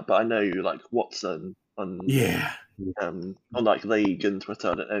 comes out, but I know like Watson yeah. on like League and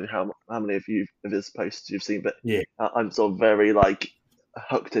Twitter. I don't know how many of his posts you've seen, but Yeah. I'm sort of very like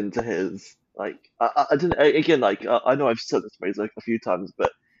hooked into his like I didn't again like I know I've said this phrase like a few times,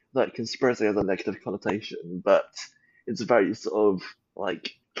 but like conspiracy has a negative connotation, but it's very sort of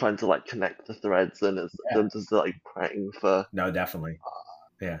like trying to like connect the threads, and it's them just like praying for No, definitely.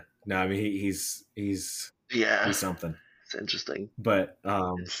 Yeah. No, I mean he's yeah, something. it's interesting. But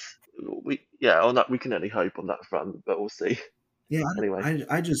On that we can only hope on that front, but we'll see. yeah, Anyway,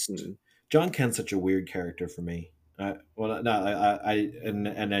 I just John Kent's such a weird character for me. Well, no,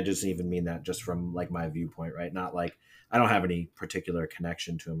 and I just even mean that just from like my viewpoint, right? Not like I don't have any particular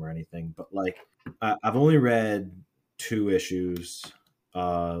connection to him or anything, but like I've only read 2 issues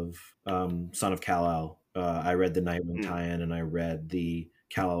of Son of Kal-El. I read the Nightwing tie-in, and I read the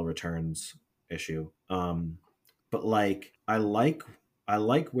Kal-El Returns issue. But like I like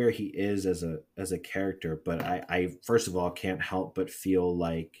where he is as a character, but I first of all can't help but feel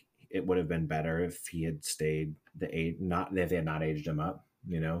like it would have been better if he had stayed the age, not if they had not aged him up,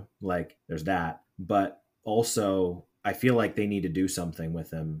 like there's that. But also I feel like they need to do something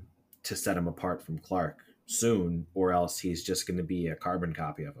with him to set him apart from Clark soon, or else he's just going to be a carbon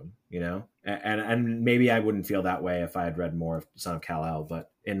copy of him, and maybe I wouldn't feel that way if I had read more of Son of Kal-El,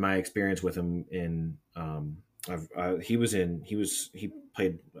 but in my experience with him in he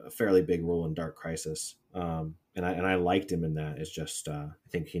played a fairly big role in Dark Crisis, and I liked him in that. It's just I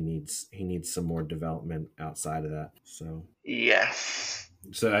think he needs some more development outside of that. So yes.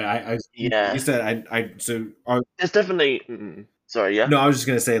 So Yeah. you said It's definitely. Sorry, yeah. No, I was just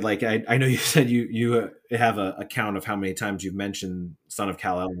gonna say, like, I know you said you have a count of how many times you've mentioned Son of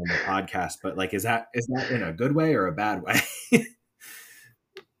Kal-El on the podcast, but like, is that in a good way or a bad way?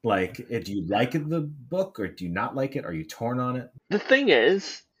 Like, do you like the book or do you not like it? Are you torn on it? The thing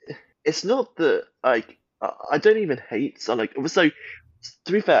is, it's not that like I don't even hate Sonic. So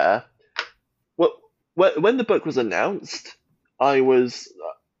to be fair, when the book was announced, I was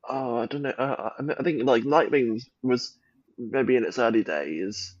I don't know. I think like Nightwing was maybe in its early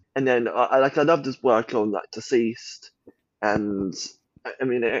days, and then I loved his work on like Deceased, and I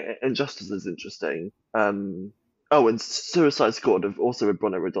mean Injustice is interesting. Oh, and Suicide Squad, also with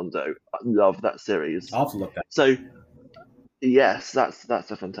Bruno Redondo. I love that series. I'll have to look that. So yes,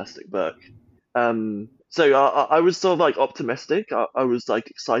 that's a fantastic book. So I was sort of like optimistic. I was like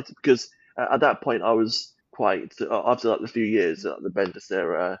excited because at that point I was quite after like the few years the Bendis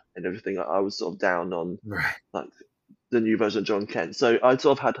era and everything. I was sort of down on Right. like the new version of John Kent. So I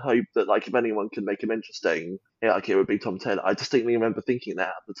sort of had hope that like if anyone could make him interesting, like it would be Tom Taylor. I distinctly remember thinking that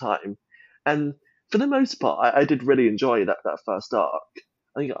at the time, and for the most part, I did really enjoy that first arc.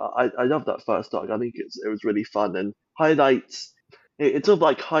 I think I love that first arc. I think it was really fun and highlights. It sort of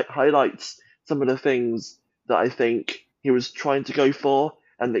like highlights some of the things that I think he was trying to go for,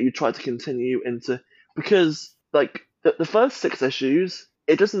 and that you try to continue into, because like the first 6 issues,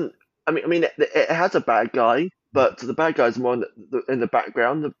 it doesn't. I mean, it has a bad guy, but the bad guy's more in the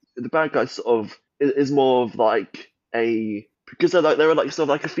background. The bad guy sort of is more of like a because there are like sort of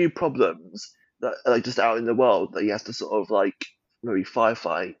like a few problems that are like just out in the world that he has to sort of like maybe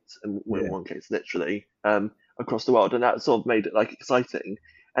firefight in Yeah. one case literally across the world, and that sort of made it like exciting.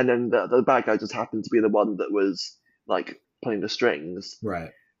 And then the bad guy just happened to be the one that was like playing the strings.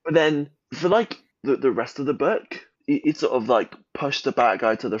 Right. But then for like the rest of the book, it sort of like pushed the bad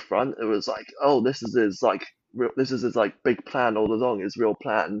guy to the front. It was like, oh, this is his like this is his like big plan all along, his real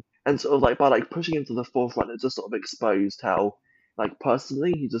plan. And sort of like by like pushing him to the forefront, it just sort of exposed how like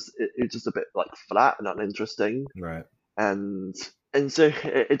personally he's just a bit like flat and uninteresting. Right. And so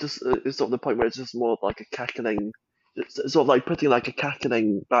it just it's sort of the point where it's just more like a cackling, it's sort of like putting like a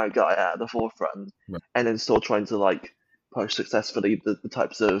cackling bad guy at the forefront, Right. and then still trying to like push successfully the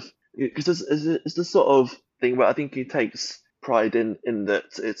types of because it's the sort of thing where I think he takes pride in that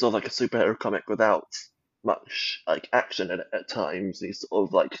it's sort of like a superhero comic without much like action in it at times. He's sort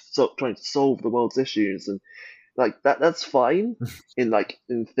of like trying to solve the world's issues and like that's fine in like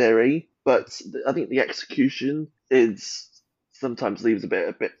in theory, but I think the execution is sometimes leaves a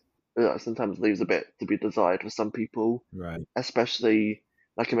bit sometimes leaves a bit to be desired for some people, Right. especially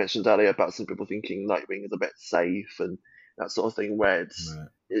like I mentioned earlier about some people thinking Nightwing is a bit safe and that sort of thing where Right.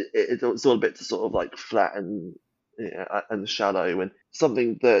 it's all a bit to sort of like flat and and shallow and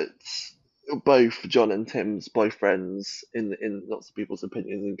something that both John and Tim's boyfriends, in lots of people's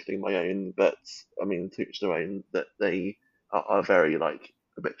opinions, including my own, but I mean to each their own, that they are very like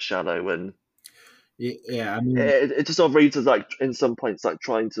a bit shallow and Yeah. I mean, it just sort of reads as like in some points like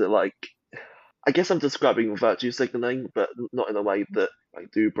trying to like I guess I'm describing virtue signaling, but not in a way that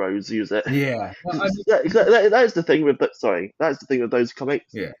like do bros use it. yeah. Well, I mean, That is the thing with sorry, that is the thing with those comics.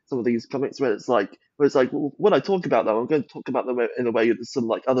 yeah. Some of these comics where it's like well, when I talk about them, I'm going to talk about them in a way that some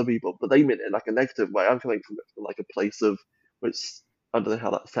like other people, but they mean it in like a negative way. I'm coming from it from like a place of which I don't know how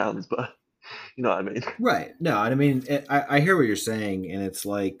that sounds, but you know what I mean. Right. No, I mean, I hear what you're saying, and it's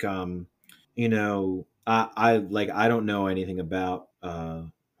like, I like I don't know anything about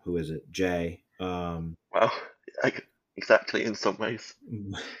who is it, Jay. Well, like, exactly in some ways.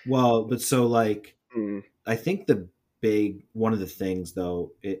 Well, but so like Mm, I think the big one of the things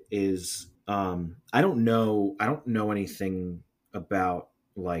though it is I don't know anything about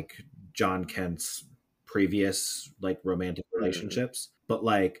like John Kent's previous like romantic mm, relationships, but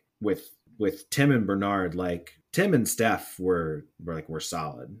like with Tim and Bernard, like Tim and Steph were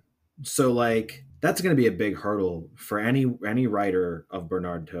solid. So like that's going to be a big hurdle for any writer of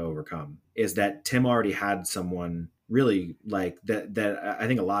Bernard to overcome, is that Tim already had someone really like that I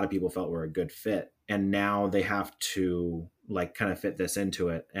think a lot of people felt were a good fit, and now they have to like kind of fit this into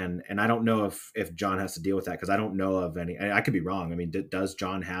it, and I don't know if John has to deal with that, because I don't know of any. I could be wrong. I mean, does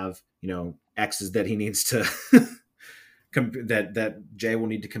John have exes that he needs to that Jay will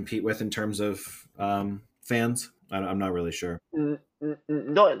need to compete with in terms of fans? I'm not really sure.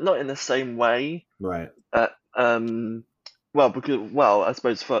 not in the same way. Right. Uh, um, well, I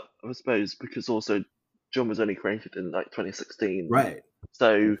suppose because also John was only created in like 2016, Right.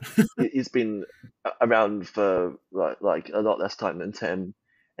 so he's been around for like a lot less time than Tim.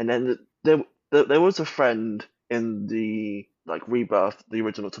 And then there was a friend in the like Rebirth, the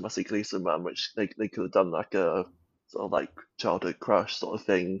original Tomasi Gleason one, which they could have done like a sort of like childhood crush sort of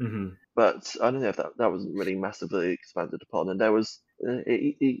thing. Hmm. But I don't know if that wasn't really massively expanded upon. And there was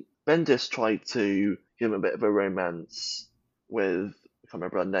Bendis tried to give him a bit of a romance with I can't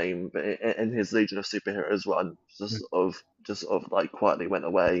remember her name, but in his Legion of Superheroes one, just sort of like quietly went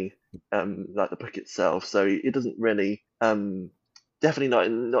away, like the book itself. So it doesn't really, definitely not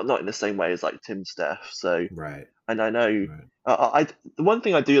in the same way as like Tim Steph. So Right. and I know, Right. the one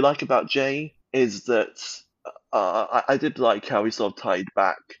thing I do like about Jay is that I did like how he sort of tied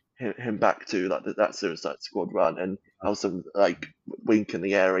back him back to like that Suicide Squad run, and how some like wink in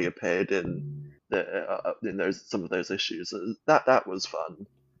the area appeared in those some of those issues. That was fun,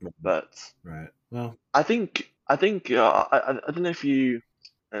 but Right. Well. I don't know if you.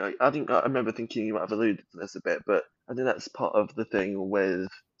 I think I remember thinking you might have alluded to this a bit, but I think that's part of the thing with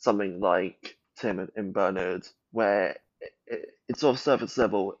something like Tim and Bernard, where it's sort of surface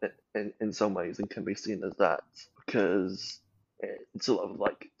level in some ways and can be seen as that because it's sort of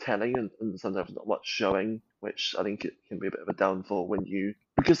like telling and sometimes not much showing, which I think it can be a bit of a downfall when you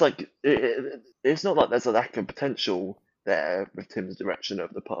because like it's not like there's a lack of potential there with Tim's direction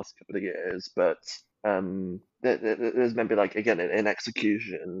over the past couple of years, but there's maybe like again in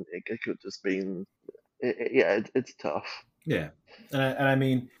execution it could just been yeah it's tough. Yeah, and I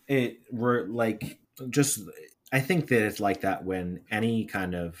mean we're like just I think that it's like that when any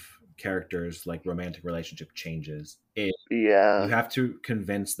kind of character's like romantic relationship changes, you Yeah. have to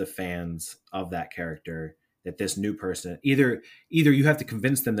convince the fans of that character that this new person, either you have to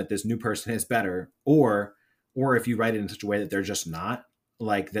convince them that this new person is better, or if you write it in such a way that they're just not,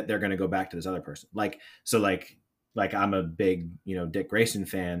 like that they're going to go back to this other person. Like I'm a big, Dick Grayson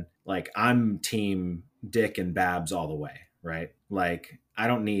fan. Like I'm team Dick and Babs all the way, right? Like I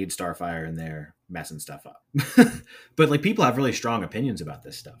don't need Starfire in there messing stuff up. But like people have really strong opinions about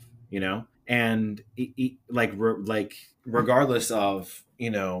this stuff, and like regardless of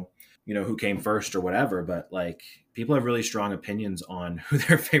who came first or whatever, but like people have really strong opinions on who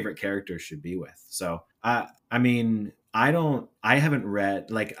their favorite characters should be with. So I mean, I haven't read,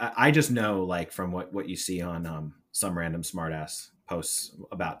 like I just know, like from what you see on some random smartass posts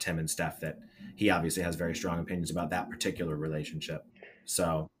about Tim and Steph, that he obviously has very strong opinions about that particular relationship.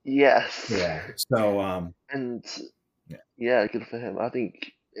 So Yes. yeah. So And yeah. yeah, good for him. I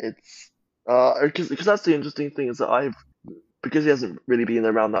think it's because that's the interesting thing is that because he hasn't really been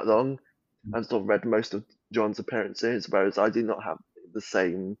around that long, I've sort of read most of John's appearances, whereas I do not have the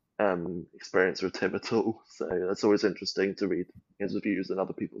same experience with Tim at all. So that's always interesting to read his reviews and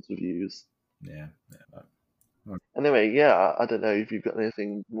other people's reviews. Yeah. Yeah. Anyway, yeah, I don't know if you've got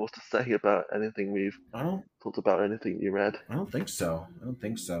anything more to say about anything we've I don't talked about, anything you read. I don't think so. I don't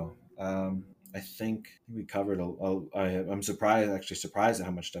think so. I think we covered. I'm actually surprised at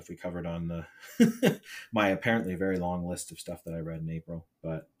how much stuff we covered on the my apparently very long list of stuff that I read in April.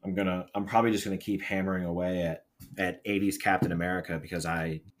 But I'm probably just gonna keep hammering away at 80s Captain America, because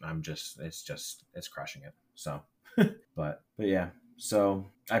it's crushing it. So, but yeah. So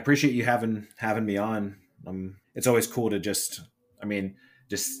I appreciate you having me on. It's always cool to just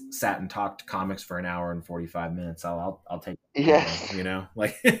sat and talked comics for an hour and 45 minutes. I'll take it any day, Yes,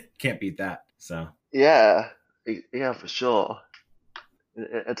 like can't beat that. So yeah, yeah, for sure.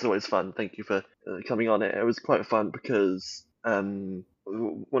 It's always fun. Thank you for coming on. It was quite fun because when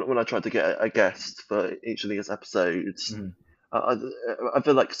I tried to get a guest for each of these episodes, mhm. I, I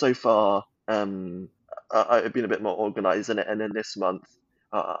feel like so far I've been a bit more organized in it, and then this month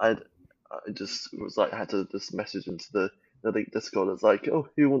I just was like, I had to just message into the link Discord. It's like, oh,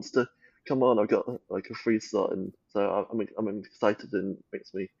 who wants to come on? I've got like a free slot, and so I'm excited, and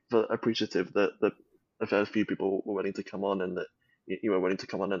makes me feel appreciative that a fair few people were willing to come on, and that you were willing to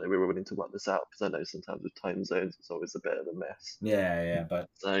come on, and that we were willing to work this out, because I know sometimes with time zones it's always a bit of a mess. Yeah, but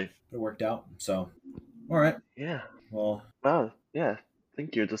So it worked out. So all right. yeah, Well, wow, yeah.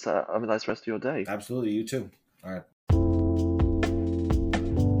 Thank you. Just have a nice rest of your day. absolutely, you too. All right.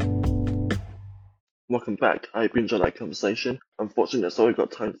 Welcome back. I hope you enjoyed that conversation. Unfortunately, that's all we've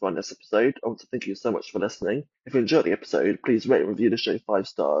got time for on this episode. I want to thank you so much for listening. If you enjoyed the episode, please rate and review the show 5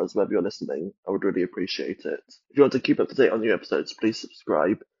 stars wherever you're listening. I would really appreciate it. If you want to keep up to date on new episodes, please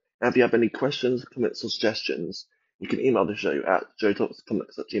subscribe. And if you have any questions, comments, or suggestions, you can email the show at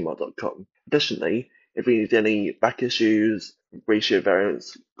joetalkscomics@gmail.com. Additionally, if you need any back issues, ratio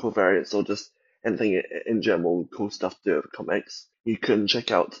variants, core variants, or just anything in general, cool stuff to do with comics, you can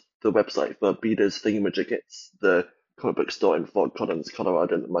check out the website for Beda's Thingamajig. It's the comic book store in Fort Collins,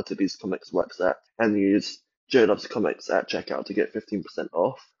 Colorado, that most of these comics works at, and use Joe Loves Comics at checkout to get 15%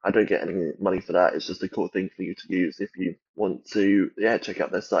 off. I don't get any money for that. It's just a cool thing for you to use if you want to, check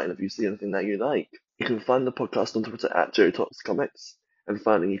out their site, and if you see anything that you like. You can find the podcast on Twitter at Joe Talks Comics. And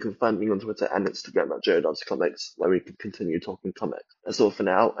finally, you can find me on Twitter and Instagram at Joe Loves Comics, where we can continue talking comics. That's all for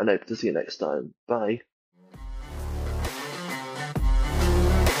now, and I hope to see you next time. Bye.